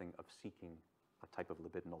performing something of seeking a type of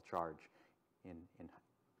libidinal charge in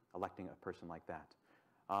electing a person like that.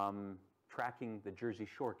 Tracking the Jersey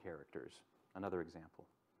Shore characters, another example.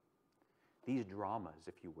 These dramas,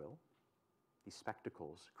 if you will, these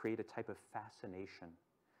spectacles, create a type of fascination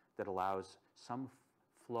that allows some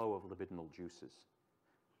flow of libidinal juices.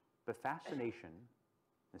 But fascination,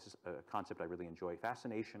 this is a concept I really enjoy,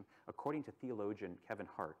 fascination, according to theologian Kevin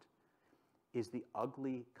Hart, is the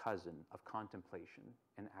ugly cousin of contemplation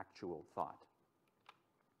and actual thought.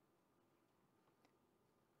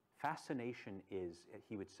 Fascination is,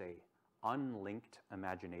 he would say, unlinked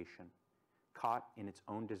imagination, caught in its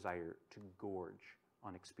own desire to gorge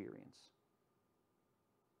on experience.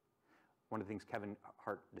 One of the things Kevin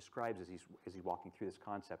Hart describes as he's walking through this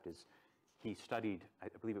concept is he studied, I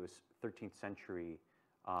believe it was 13th century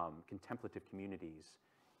contemplative communities,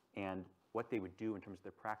 and what they would do in terms of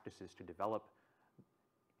their practices to develop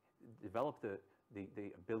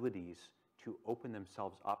the abilities to open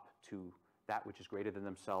themselves up to that which is greater than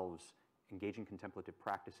themselves, engaging contemplative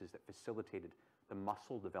practices that facilitated the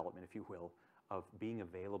muscle development, if you will, of being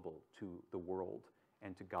available to the world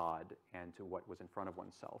and to God and to what was in front of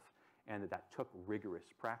oneself. And that took rigorous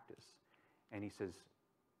practice. And he says,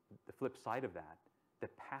 the flip side of that, the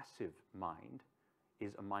passive mind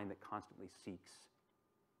is a mind that constantly seeks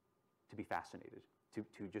to be fascinated,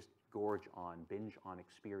 to just gorge on, binge on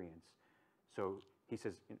experience. So he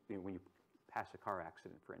says, when you pass a car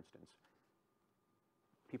accident, for instance,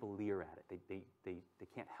 people leer at it. They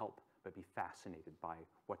can't help but be fascinated by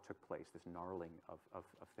what took place, this gnarling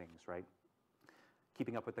of things, right?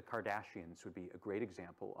 Keeping Up with the Kardashians would be a great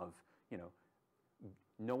example of,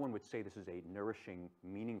 no one would say this is a nourishing,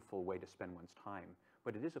 meaningful way to spend one's time,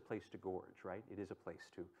 but it is a place to gorge, right? It is a place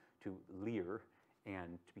to leer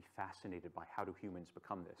and to be fascinated by how do humans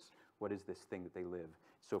become this? What is this thing that they live?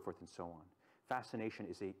 So forth and so on. Fascination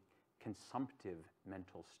is a consumptive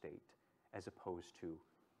mental state as opposed to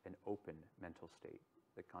an open mental state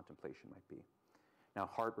that contemplation might be. Now,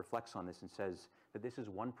 Hart reflects on this and says that this is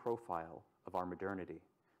one profile of our modernity,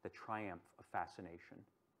 the triumph of fascination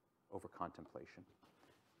over contemplation.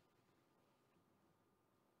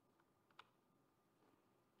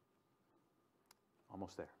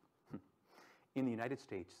 Almost there. In the United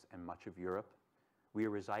States and much of Europe, we are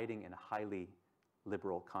residing in a highly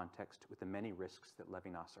liberal context with the many risks that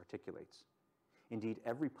Levinas articulates. Indeed,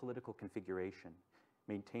 every political configuration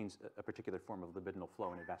maintains a particular form of libidinal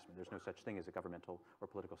flow and investment. There's no such thing as a governmental or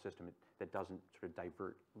political system that doesn't sort of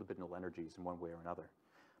divert libidinal energies in one way or another.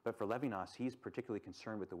 But for Levinas, he's particularly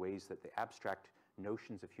concerned with the ways that the abstract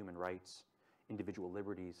notions of human rights, individual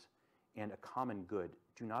liberties, and a common good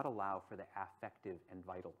do not allow for the affective and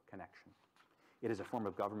vital connection. It is a form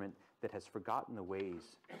of government that has forgotten the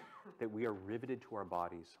ways that we are riveted to our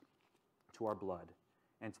bodies, to our blood,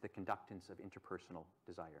 and to the conductance of interpersonal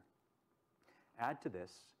desire. Add to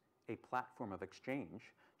this a platform of exchange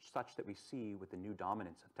such that we see with the new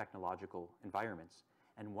dominance of technological environments,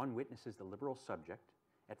 and one witnesses the liberal subject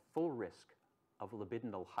at full risk of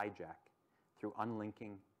libidinal hijack through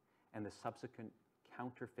unlinking and the subsequent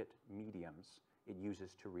counterfeit mediums it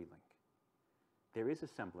uses to relink. There is a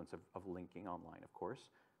semblance of linking online, of course,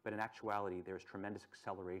 but in actuality, there is tremendous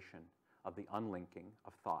acceleration of the unlinking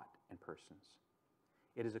of thought and persons.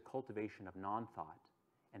 It is a cultivation of non-thought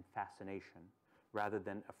and fascination, rather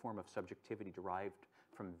than a form of subjectivity derived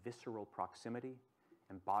from visceral proximity,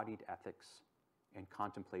 embodied ethics, and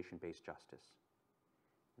contemplation-based justice.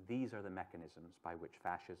 These are the mechanisms by which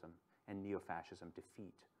fascism and neo-fascism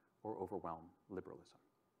defeat or overwhelm liberalism.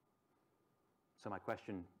 So my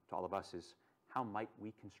question to all of us is, how might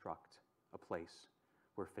we construct a place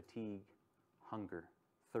where fatigue, hunger,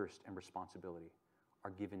 thirst, and responsibility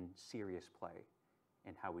are given serious play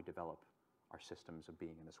in how we develop our systems of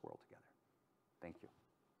being in this world together? Thank you.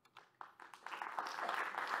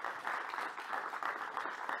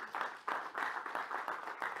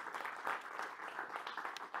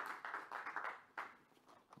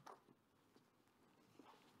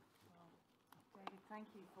 David, thank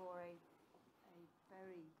you for a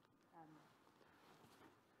very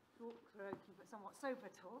thought-provoking but somewhat sober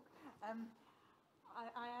talk.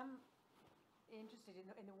 I am interested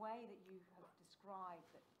in the way that you have described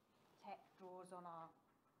that tech draws on our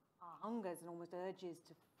hungers and almost urges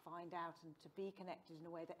to find out and to be connected in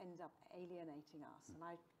a way that ends up alienating us. And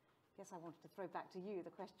I guess I wanted to throw back to you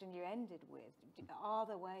the question you ended with. Are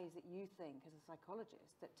there ways that you think, as a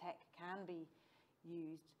psychologist, that tech can be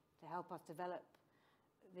used to help us develop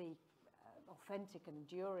the authentic and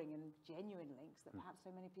enduring and genuine links that perhaps so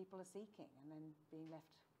many people are seeking, and then being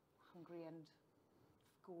left hungry and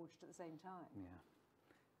gorged at the same time? Yeah,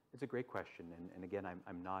 it's a great question, and again,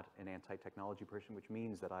 I'm not an anti-technology person, which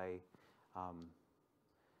means that I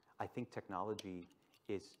think technology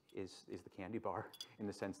is the candy bar, in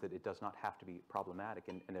the sense that it does not have to be problematic,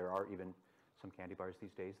 and there are even some candy bars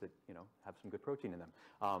these days that, you know, have some good protein in them.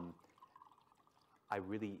 I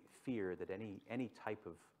really fear that any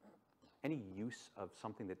use of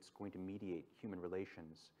something that's going to mediate human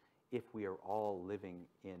relations, if we are all living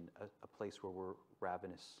in a place where we're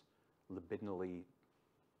ravenous, libidinally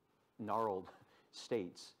gnarled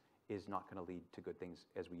states, is not going to lead to good things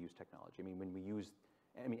as we use technology. I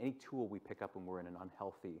mean, any tool we pick up when we're in an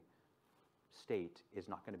unhealthy state is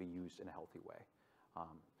not going to be used in a healthy way.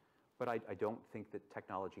 But I don't think that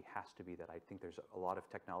technology has to be that. I think there's a lot of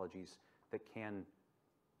technologies that can,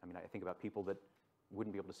 I mean, I think about people that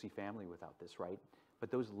wouldn't be able to see family without this, right? But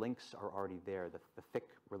those links are already there. The thick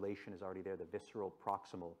relation is already there. The visceral,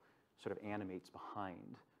 proximal sort of animates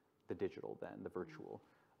behind the digital then, the virtual.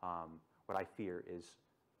 What I fear is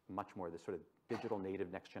much more the sort of digital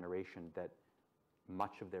native next generation, that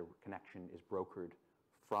much of their connection is brokered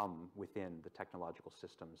from within the technological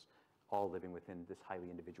systems, all living within this highly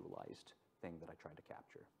individualized thing that I tried to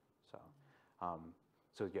capture.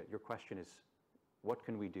 So yeah, your question is, what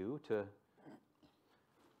can we do to,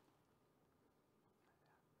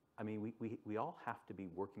 I mean, we all have to be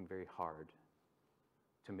working very hard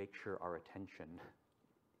to make sure our attention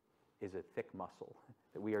is a thick muscle,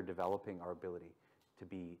 that we are developing our ability to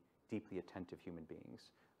be deeply attentive human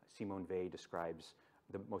beings. Simone Weil describes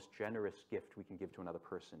the most generous gift we can give to another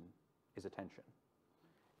person is attention.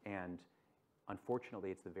 And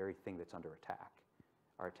unfortunately, it's the very thing that's under attack.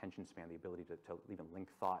 Our attention span, the ability to even link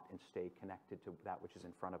thought and stay connected to that which is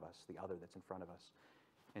in front of us, the other that's in front of us.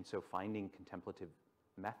 And so finding contemplative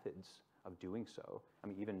methods of doing so, I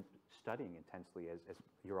mean, even studying intensely as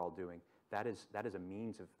you're all doing, that is a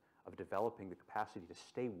means of developing the capacity to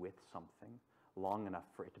stay with something long enough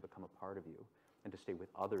for it to become a part of you, and to stay with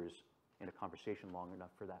others in a conversation long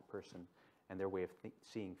enough for that person and their way of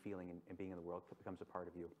seeing, feeling, and being in the world becomes a part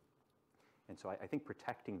of you. And so I think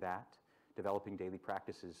protecting that, developing daily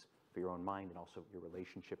practices for your own mind and also your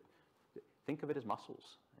relationship, think of it as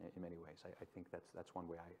muscles in many ways. I think that's one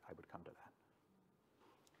way I would come to that.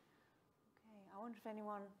 Okay, I wonder if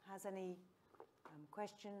anyone has any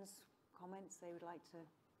questions, comments they would like to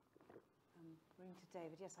bring to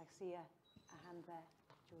David. Yes, I see a hand there,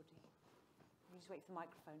 Georgie. You just wait for the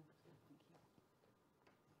microphone. Thank you.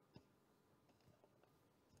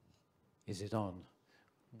 Is it on?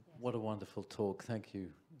 Yes. What a wonderful talk. Thank you.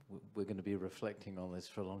 We're going to be reflecting on this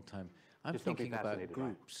for a long time. I'm Just don't be thinking about fascinated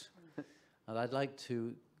groups. And I'd like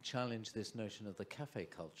to challenge this notion of the cafe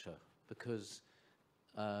culture, because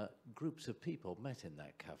groups of people met in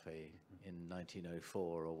that cafe in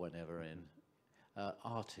 1904 or whenever,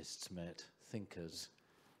 artists met, thinkers,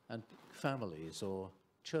 and families or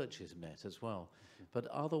churches met as well. But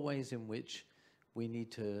are there ways in which we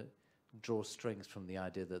need to draw strength from the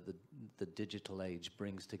idea that the digital age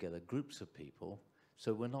brings together groups of people,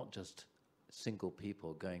 so we're not just single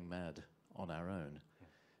people going mad on our own? Yeah.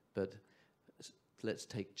 But let's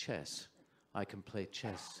take chess. I can play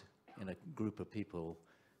chess in a group of people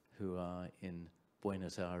who are in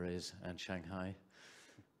Buenos Aires and Shanghai.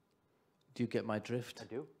 Do you get my drift?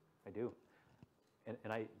 I do.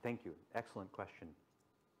 And I thank you. Excellent question.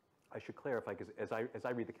 I should clarify, because as I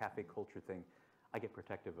read the cafe culture thing, I get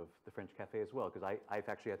protective of the French cafe as well, because I've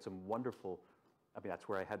actually had some wonderful, I mean, that's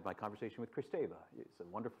where I had my conversation with Christeva. It's a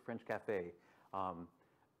wonderful French cafe.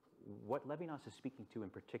 What Levinas is speaking to in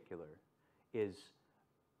particular is,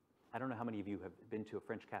 I don't know how many of you have been to a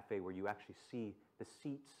French cafe where you actually see the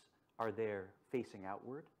seats are there facing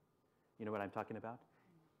outward. You know what I'm talking about?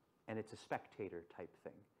 And it's a spectator type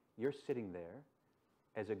thing. You're sitting there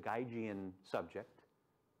as a Geigian subject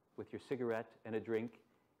with your cigarette and a drink,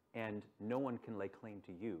 and no one can lay claim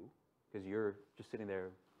to you because you're just sitting there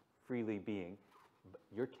freely being. But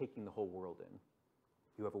you're taking the whole world in.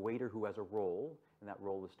 You have a waiter who has a role, and that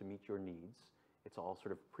role is to meet your needs. It's all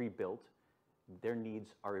sort of pre-built. Their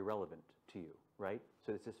needs are irrelevant to you, right?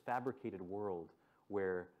 So it's this fabricated world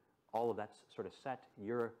where all of that's sort of set.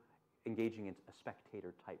 You're engaging in a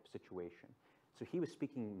spectator type situation. So he was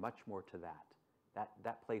speaking much more to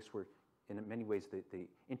that place where, in many ways, the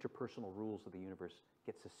interpersonal rules of the universe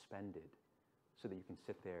get suspended so that you can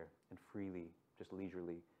sit there and freely, just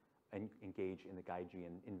leisurely, engage in the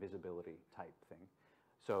Geigian invisibility type thing.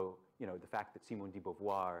 So, you know, the fact that Simone de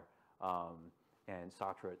Beauvoir and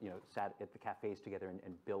Sartre, you know, sat at the cafes together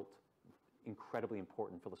and built incredibly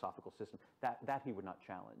important philosophical system, that he would not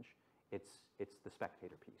challenge. It's the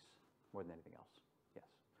spectator piece more than anything else,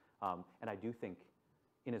 yes. And I do think,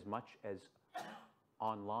 in as much as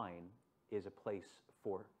online is a place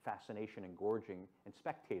for fascination and gorging and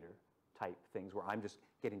spectator type things where I'm just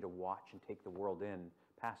getting to watch and take the world in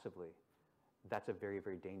passively, that's a very,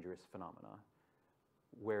 very dangerous phenomena.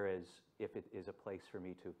 Whereas if it is a place for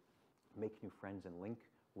me to make new friends and link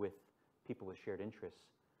with people with shared interests,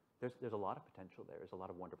 there's a lot of potential there. There's a lot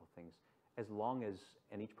of wonderful things. As long as,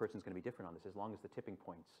 and each person's going to be different on this, as long as the tipping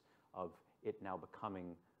points of it now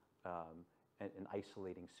becoming an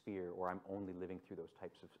isolating sphere, or I'm only living through those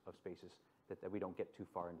types of spaces, that we don't get too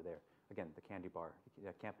far into there. Again, the candy bar,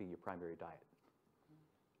 that can't be your primary diet.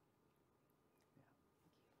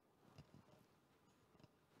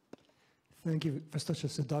 Thank you for such a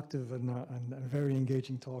seductive and a very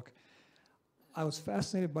engaging talk. I was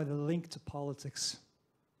fascinated by the link to politics.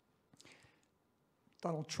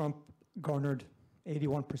 Donald Trump garnered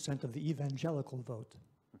 81% of the evangelical vote,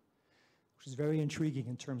 which is very intriguing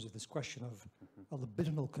in terms of this question of a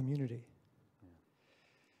libidinal community.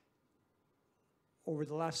 Over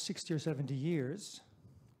the last 60 or 70 years,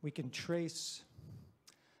 we can trace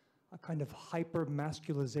a kind of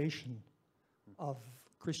hyper-masculization of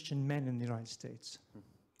Christian men in the United States.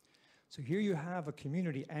 So here you have a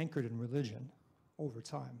community anchored in religion over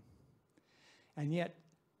time, and yet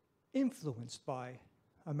influenced by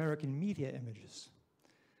American media images,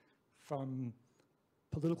 from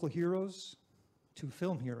political heroes to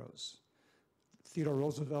film heroes, Theodore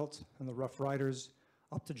Roosevelt and the Rough Riders,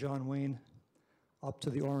 up to John Wayne, up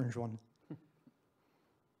to the orange one.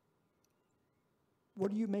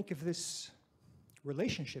 What do you make of this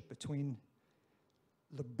relationship between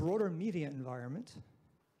the broader media environment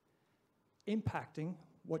impacting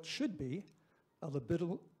what should be a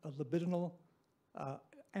libidinal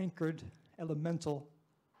anchored elemental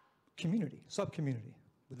community, sub-community,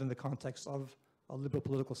 within the context of a liberal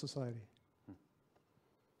political society?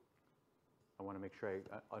 I want to make sure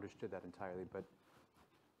I understood that entirely, but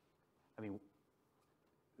I mean,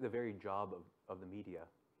 the very job of the media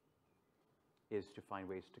is to find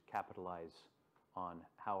ways to capitalize on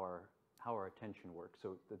how our attention works.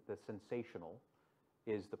 So the sensational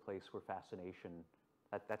is the place where fascination,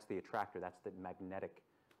 that's the attractor, that's the magnetic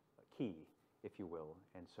key, if you will.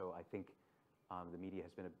 And so I think the media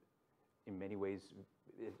has been, in many ways,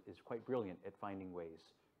 is quite brilliant at finding ways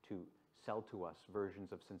to sell to us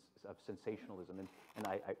versions of sensationalism. And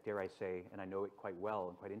I dare I say, and I know it quite well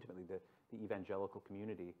and quite intimately, the evangelical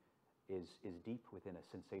community is deep within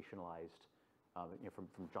a sensationalized, you know, from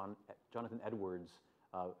Jonathan Edwards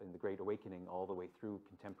in The Great Awakening all the way through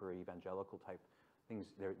contemporary evangelical type things.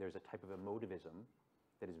 There's a type of emotivism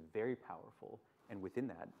that is very powerful, and within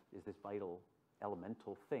that is this vital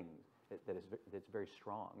elemental thing that's very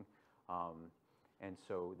strong. And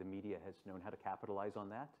so the media has known how to capitalize on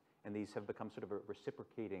that, and these have become sort of a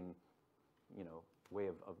reciprocating, you know, way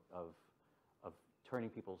of turning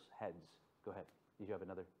people's heads. Go ahead. Did you have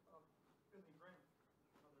another?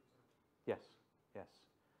 Yes, yes.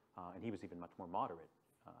 And he was even much more moderate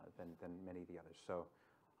than many of the others. So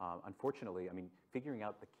unfortunately, I mean, figuring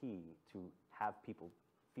out the key to have people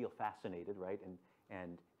feel fascinated, right,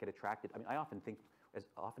 and get attracted. I mean, I often think,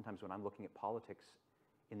 oftentimes when I'm looking at politics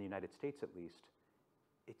in the United States at least,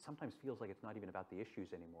 it sometimes feels like it's not even about the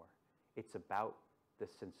issues anymore. It's about the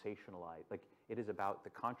sensationalized, like it is about the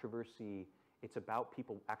controversy. It's about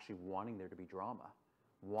people actually wanting there to be drama,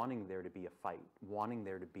 wanting there to be a fight, wanting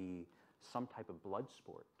there to be some type of blood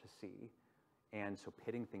sport to see, and so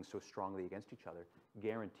pitting things so strongly against each other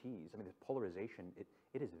guarantees. I mean, the polarization,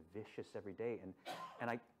 it is vicious every day, and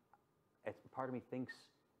part of me thinks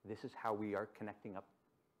this is how we are connecting up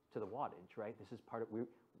to the wattage, right? This is part of,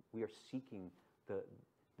 we are seeking the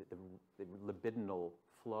libidinal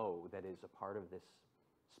flow that is a part of this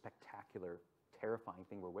spectacular, terrifying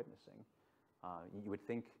thing we're witnessing. You would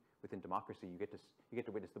think within democracy you get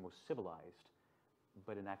to witness the most civilized,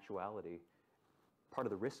 but in actuality, part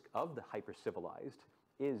of the risk of the hyper-civilized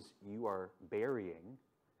is you are burying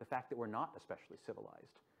the fact that we're not especially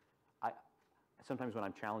civilized. Sometimes when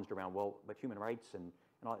I'm challenged around, well, but human rights and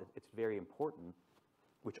all, it's very important,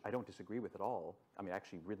 which I don't disagree with at all. I mean, I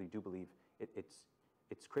actually really do believe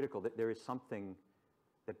it's critical that there is something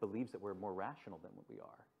that believes that we're more rational than what we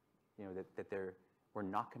are. You know, that we're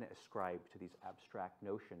not going to ascribe to these abstract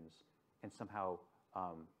notions and somehow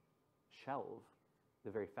shelve the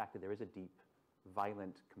very fact that there is a deep,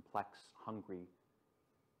 violent, complex, hungry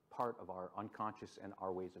part of our unconscious and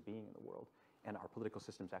our ways of being in the world. And our political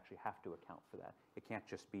systems actually have to account for that. It can't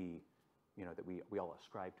just be, you know, that we all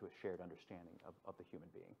ascribe to a shared understanding of the human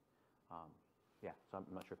being. Yeah, so I'm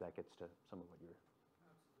not sure if that gets to some of what you're...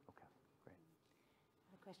 Okay, great.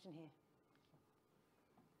 A question here.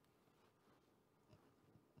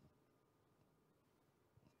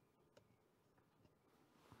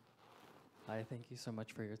 Hi, thank you so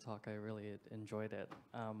much for your talk. I really enjoyed it.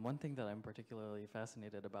 One thing that I'm particularly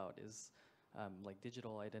fascinated about is like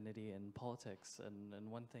digital identity in politics.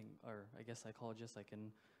 And one thing, or I guess psychologists I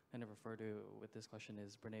can kind of refer to with this question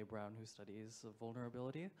is Brene Brown, who studies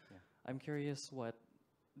vulnerability. Yeah. I'm curious what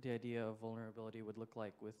the idea of vulnerability would look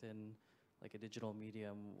like within like a digital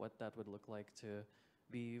medium, what that would look like to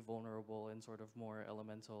be vulnerable and sort of more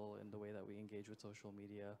elemental in the way that we engage with social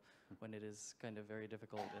media when it is kind of very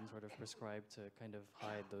difficult and sort of prescribed to kind of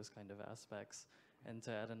hide those kind of aspects. And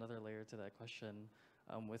to add another layer to that question,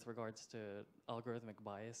 with regards to algorithmic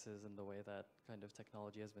biases and the way that kind of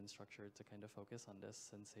technology has been structured to kind of focus on this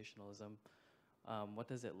sensationalism, what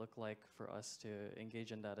does it look like for us to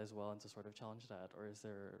engage in that as well and to sort of challenge that? Or is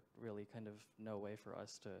there really kind of no way for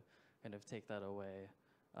us to kind of take that away?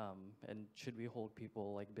 And should we hold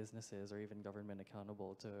people like businesses or even government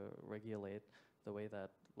accountable to regulate the way that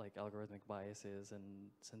like algorithmic biases and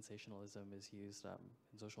sensationalism is used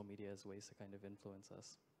in social media as ways to kind of influence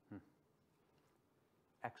us?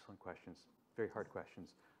 Excellent questions, very hard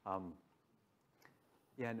questions.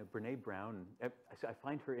 Yeah, and Brene Brown, I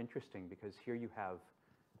find her interesting because here you have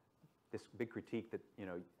this big critique that, you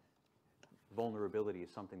know, vulnerability is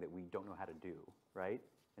something that we don't know how to do, right?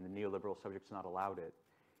 And the neoliberal subject's not allowed it.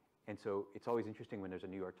 And so it's always interesting when there's a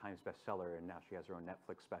New York Times bestseller and now she has her own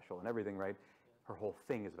Netflix special and everything, right? Her whole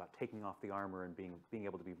thing is about taking off the armor and being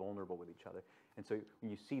able to be vulnerable with each other. And so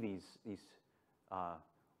when you see these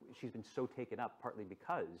she's been so taken up partly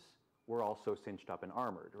because we're all so cinched up and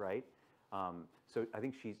armored, right? So I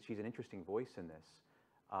think she's an interesting voice in this.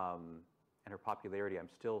 And her popularity, I'm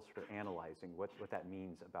still sort of analyzing what that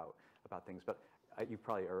means about things. But you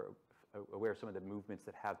probably are aware of some of the movements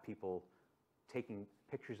that have people taking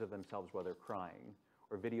pictures of themselves while they're crying,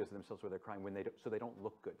 or videos of themselves while they're crying so they don't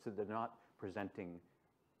look good. So they're not presenting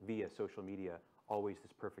via social media always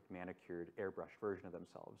this perfect manicured airbrush version of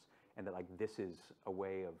themselves. And that like this is a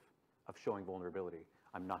way of showing vulnerability.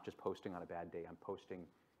 I'm not just posting on a bad day, I'm posting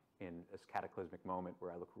in this cataclysmic moment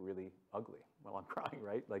where I look really ugly while I'm crying,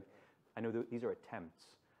 right? Like, I know these are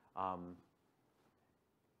attempts.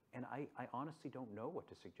 And I honestly don't know what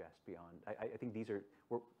to suggest beyond. I think these are,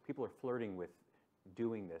 people are flirting with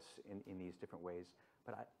doing this in these different ways,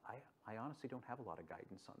 but I honestly don't have a lot of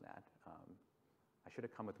guidance on that. I should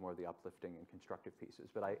have come with more of the uplifting and constructive pieces,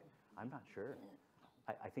 but I'm not sure.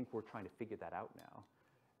 I think we're trying to figure that out now.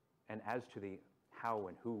 And as to the how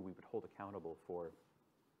and who we would hold accountable for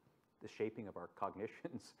the shaping of our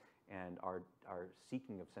cognitions and our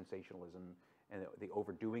seeking of sensationalism and the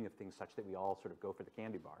overdoing of things such that we all sort of go for the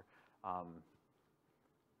candy bar.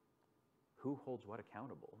 Who holds what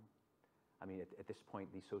accountable? I mean, at this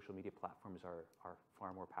point, these social media platforms are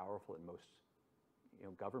far more powerful in most, you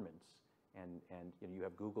know, governments. And you know, you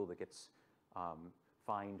have Google that gets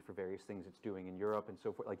fined for various things it's doing in Europe and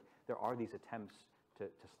so forth. Like, there are these attempts to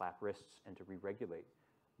slap wrists and to re-regulate,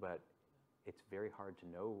 but it's very hard to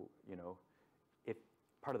know, you know, if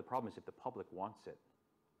part of the problem is if the public wants it,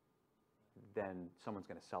 then someone's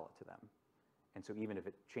going to sell it to them. And so even if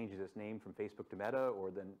it changes its name from Facebook to Meta, or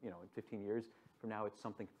then, you know, in 15 years from now it's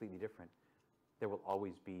something completely different, there will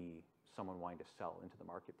always be someone wanting to sell into the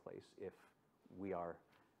marketplace if we are,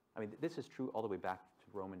 I mean, this is true all the way back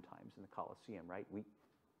to Roman times in the Colosseum, right?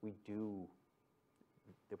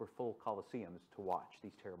 there were full coliseums to watch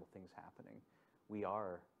these terrible things happening. We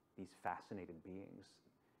are these fascinated beings,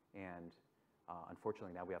 and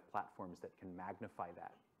unfortunately now we have platforms that can magnify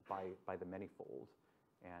that by the manyfold,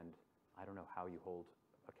 and I don't know how you hold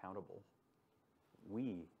accountable.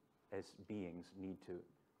 We, as beings, need to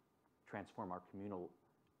transform our communal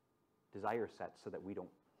desire sets so that we don't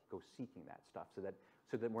go seeking that stuff, so that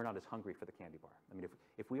we're not as hungry for the candy bar. I mean,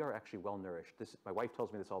 if we are actually well nourished, my wife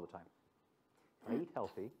tells me this all the time. If I eat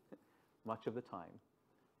healthy, much of the time,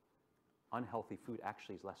 unhealthy food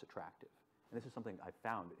actually is less attractive. And this is something I've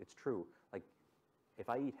found. It's true. Like, if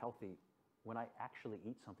I eat healthy, when I actually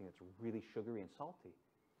eat something that's really sugary and salty,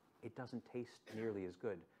 it doesn't taste nearly as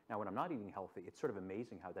good. Now, when I'm not eating healthy, it's sort of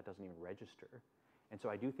amazing how that doesn't even register. And so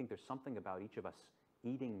I do think there's something about each of us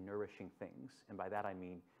eating nourishing things, and by that I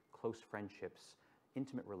mean close friendships,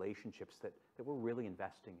 intimate relationships that we're really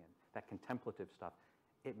investing in, that contemplative stuff.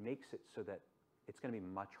 It makes it so that it's going to be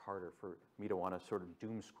much harder for me to want to sort of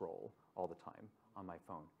doom scroll all the time on my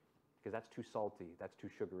phone, because that's too salty, that's too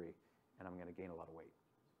sugary, and I'm going to gain a lot of weight.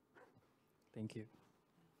 Thank you.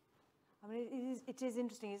 I mean, it is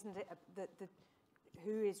interesting, isn't it, that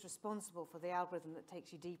who is responsible for the algorithm that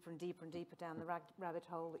takes you deeper and deeper and deeper down the rabbit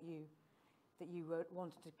hole that you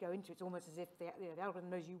wanted to go into. It's almost as if the algorithm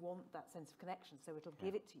knows you want that sense of connection, so it'll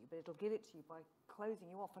give it to you, but it'll give it to you by closing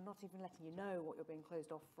you off and not even letting you know what you're being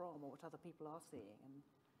closed off from or what other people are seeing,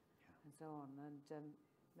 and so on. And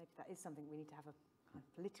maybe that is something we need to have a kind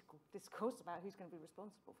of political discourse about, who's going to be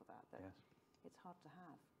responsible for that. But it's hard to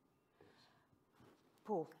have.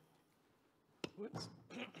 Paul.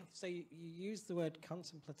 So you used the word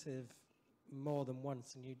contemplative more than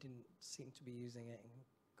once, and you didn't seem to be using it in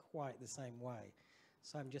quite the same way.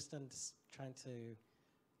 So I'm just trying to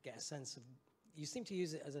get a sense of, you seem to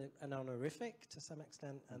use it as an honorific to some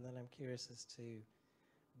extent, and then I'm curious as to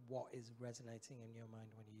what is resonating in your mind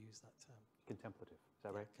when you use that term. Contemplative, is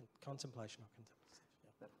that right? Contemplation or contemplative,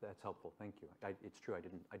 yeah. That's helpful, thank you. It's true,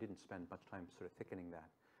 I didn't spend much time sort of thickening that.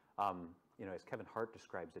 As Kevin Hart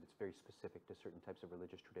describes it, it's very specific to certain types of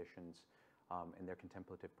religious traditions and their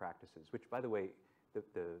contemplative practices, which, by the way,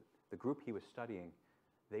 the group he was studying,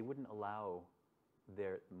 they wouldn't allow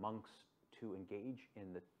their monks to engage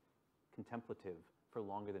in the contemplative for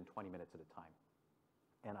longer than 20 minutes at a time.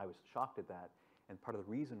 And I was shocked at that, and part of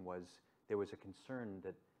the reason was there was a concern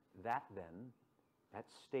that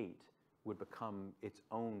state would become its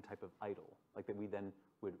own type of idol, like that we then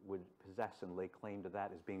would possess and lay claim to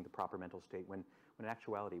that as being the proper mental state, when in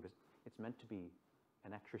actuality it's meant to be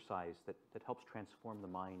an exercise that helps transform the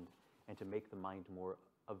mind and to make the mind more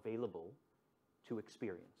available to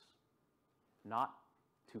experience, not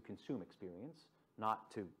to consume experience,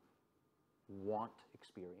 not to want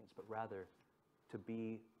experience, but rather to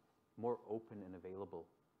be more open and available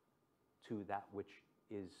to that which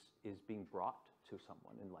is being brought to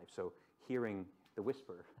someone in life. So hearing the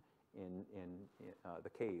whisper in the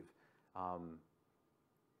cave,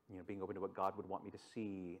 being open to what God would want me to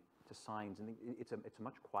see, to signs, and it's a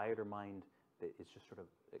much quieter mind that is just sort of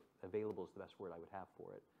available is the best word I would have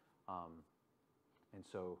for it. And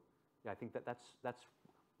so, I think that's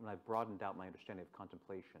when I've broadened out my understanding of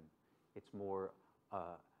contemplation. It's more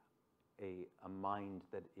a mind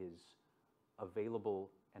that is available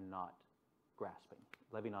and not grasping.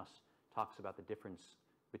 Levinas talks about the difference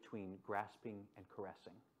between grasping and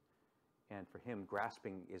caressing. And for him,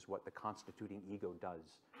 grasping is what the constituting ego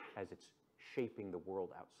does as it's shaping the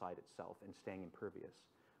world outside itself and staying impervious.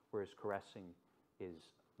 Whereas caressing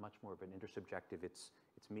is much more of an intersubjective, it's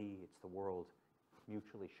me, it's the world,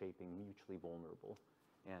 mutually shaping, mutually vulnerable.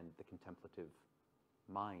 And the contemplative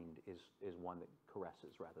mind is one that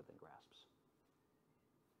caresses rather than grasps.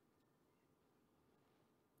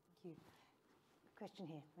 Thank you. Question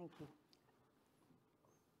here, thank you.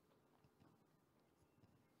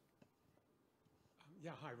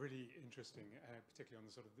 Yeah, hi, really interesting, particularly on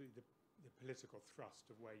the sort of the political thrust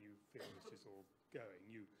of where you feel this is all going.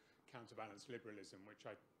 You counterbalance liberalism, which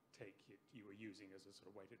I take it you were using as a sort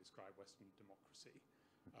of way to describe Western democracy.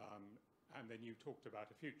 And then you talked about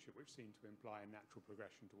a future which seemed to imply a natural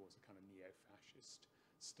progression towards a kind of neo-fascist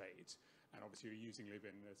state. And obviously you're using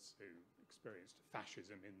Levinas, who experienced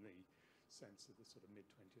fascism in the sense of the sort of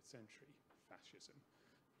mid-20th century fascism.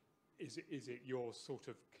 Is it your sort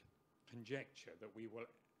of conjecture that we will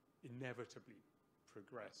inevitably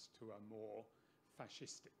progress to a more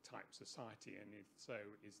fascistic type society, and if so,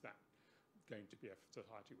 is that going to be a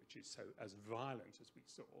society which is so as violent as we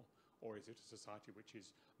saw, or is it a society which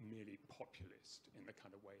is merely populist in the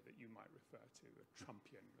kind of way that you might refer to a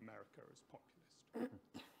Trumpian America as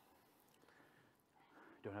populist?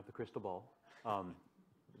 Don't have the crystal ball,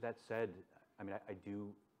 That said, I mean, I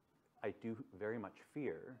do very much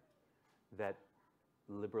fear that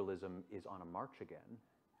liberalism is on a march again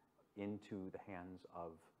into the hands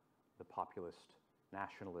of the populist,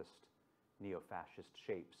 nationalist, neo-fascist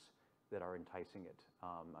shapes that are enticing it.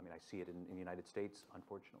 I mean, I see it in the United States,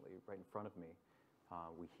 unfortunately, right in front of me.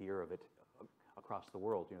 We hear of it across the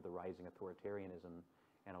world, you know, the rising authoritarianism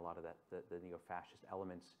and a lot of that, the neo-fascist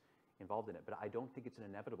elements involved in it. But I don't think it's an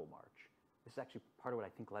inevitable march. This is actually part of what I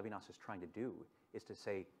think Levinas is trying to do, is to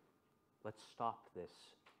say, let's stop this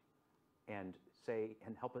and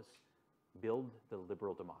help us build the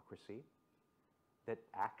liberal democracy that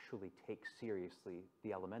actually takes seriously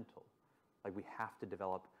the elemental. Like, we have to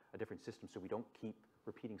develop a different system so we don't keep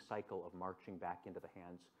repeating cycle of marching back into the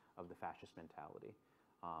hands of the fascist mentality.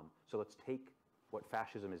 So let's take what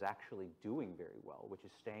fascism is actually doing very well, which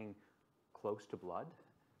is staying close to blood,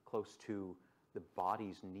 close to the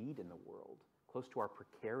body's need in the world, close to our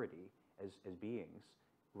precarity as beings,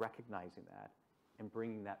 recognizing that and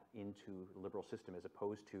bringing that into the liberal system, as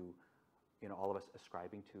opposed to, you know, all of us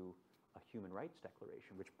ascribing to a human rights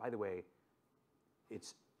declaration, which, by the way,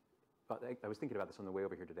 I was thinking about this on the way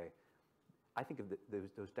over here today. I think of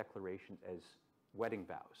those declarations as wedding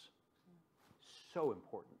vows. So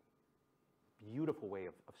important. Beautiful way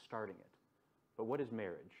of starting it. But what is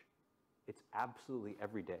marriage? It's absolutely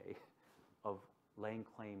every day of laying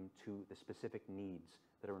claim to the specific needs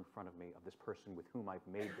that are in front of me of this person with whom I've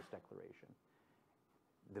made this declaration.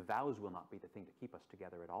 The vows will not be the thing to keep us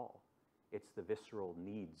together at all. It's the visceral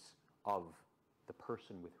needs of the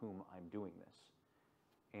person with whom I'm doing this.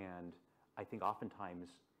 And I think oftentimes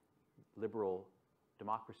liberal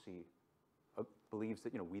democracy believes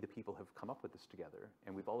that, you know, we the people have come up with this together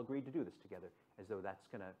and we've all agreed to do this together, as though that's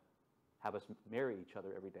going to have us marry each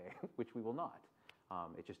other every day, which we will not.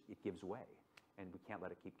 It gives way, and we can't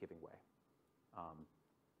let it keep giving way.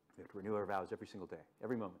 We have to renew our vows every single day,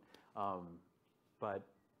 every moment. But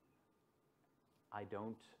I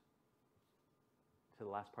don't, to the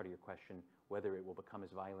last part of your question, whether it will become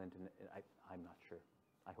as violent, and I'm not sure.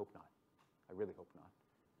 I hope not. I really hope not.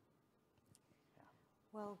 Yeah.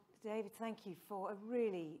 Well, David, thank you for a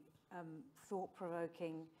really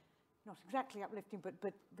thought-provoking, not exactly uplifting,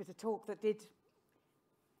 but a talk that did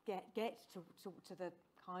get to the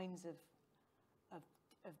kinds of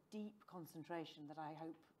deep concentration that I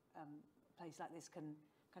hope a place like this can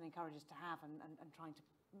encourage us to have, and trying to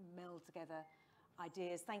meld together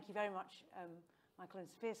ideas. Thank you very much, Michael and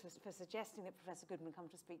Sophia, for suggesting that Professor Goodman come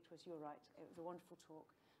to speak to us. You're right. It was a wonderful talk.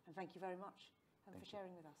 And thank you very much for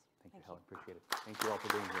sharing with us. Thank you, Helen. Appreciate it. Thank you all for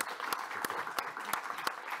being here.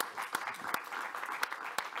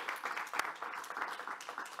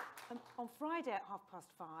 On Friday at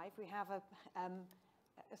 5:30, we have a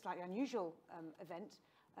slightly unusual event,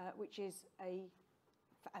 which is a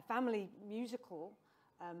family musical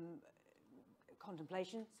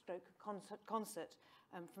contemplation stroke concert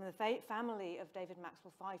from the family of David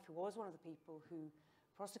Maxwell Fyfe, who was one of the people who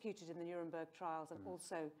prosecuted in the Nuremberg trials and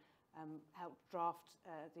also helped draft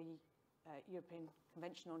the European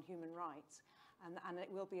Convention on Human Rights. And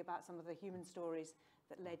it will be about some of the human stories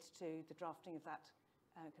that led to the drafting of that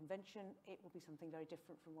convention. It will be something very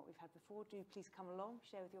different from what we've had before. Do please come along,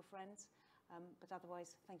 share with your friends. But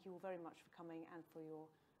otherwise, thank you all very much for coming and for your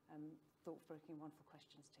thought-provoking, wonderful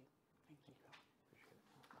questions too. Thank you. Appreciate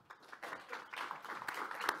it.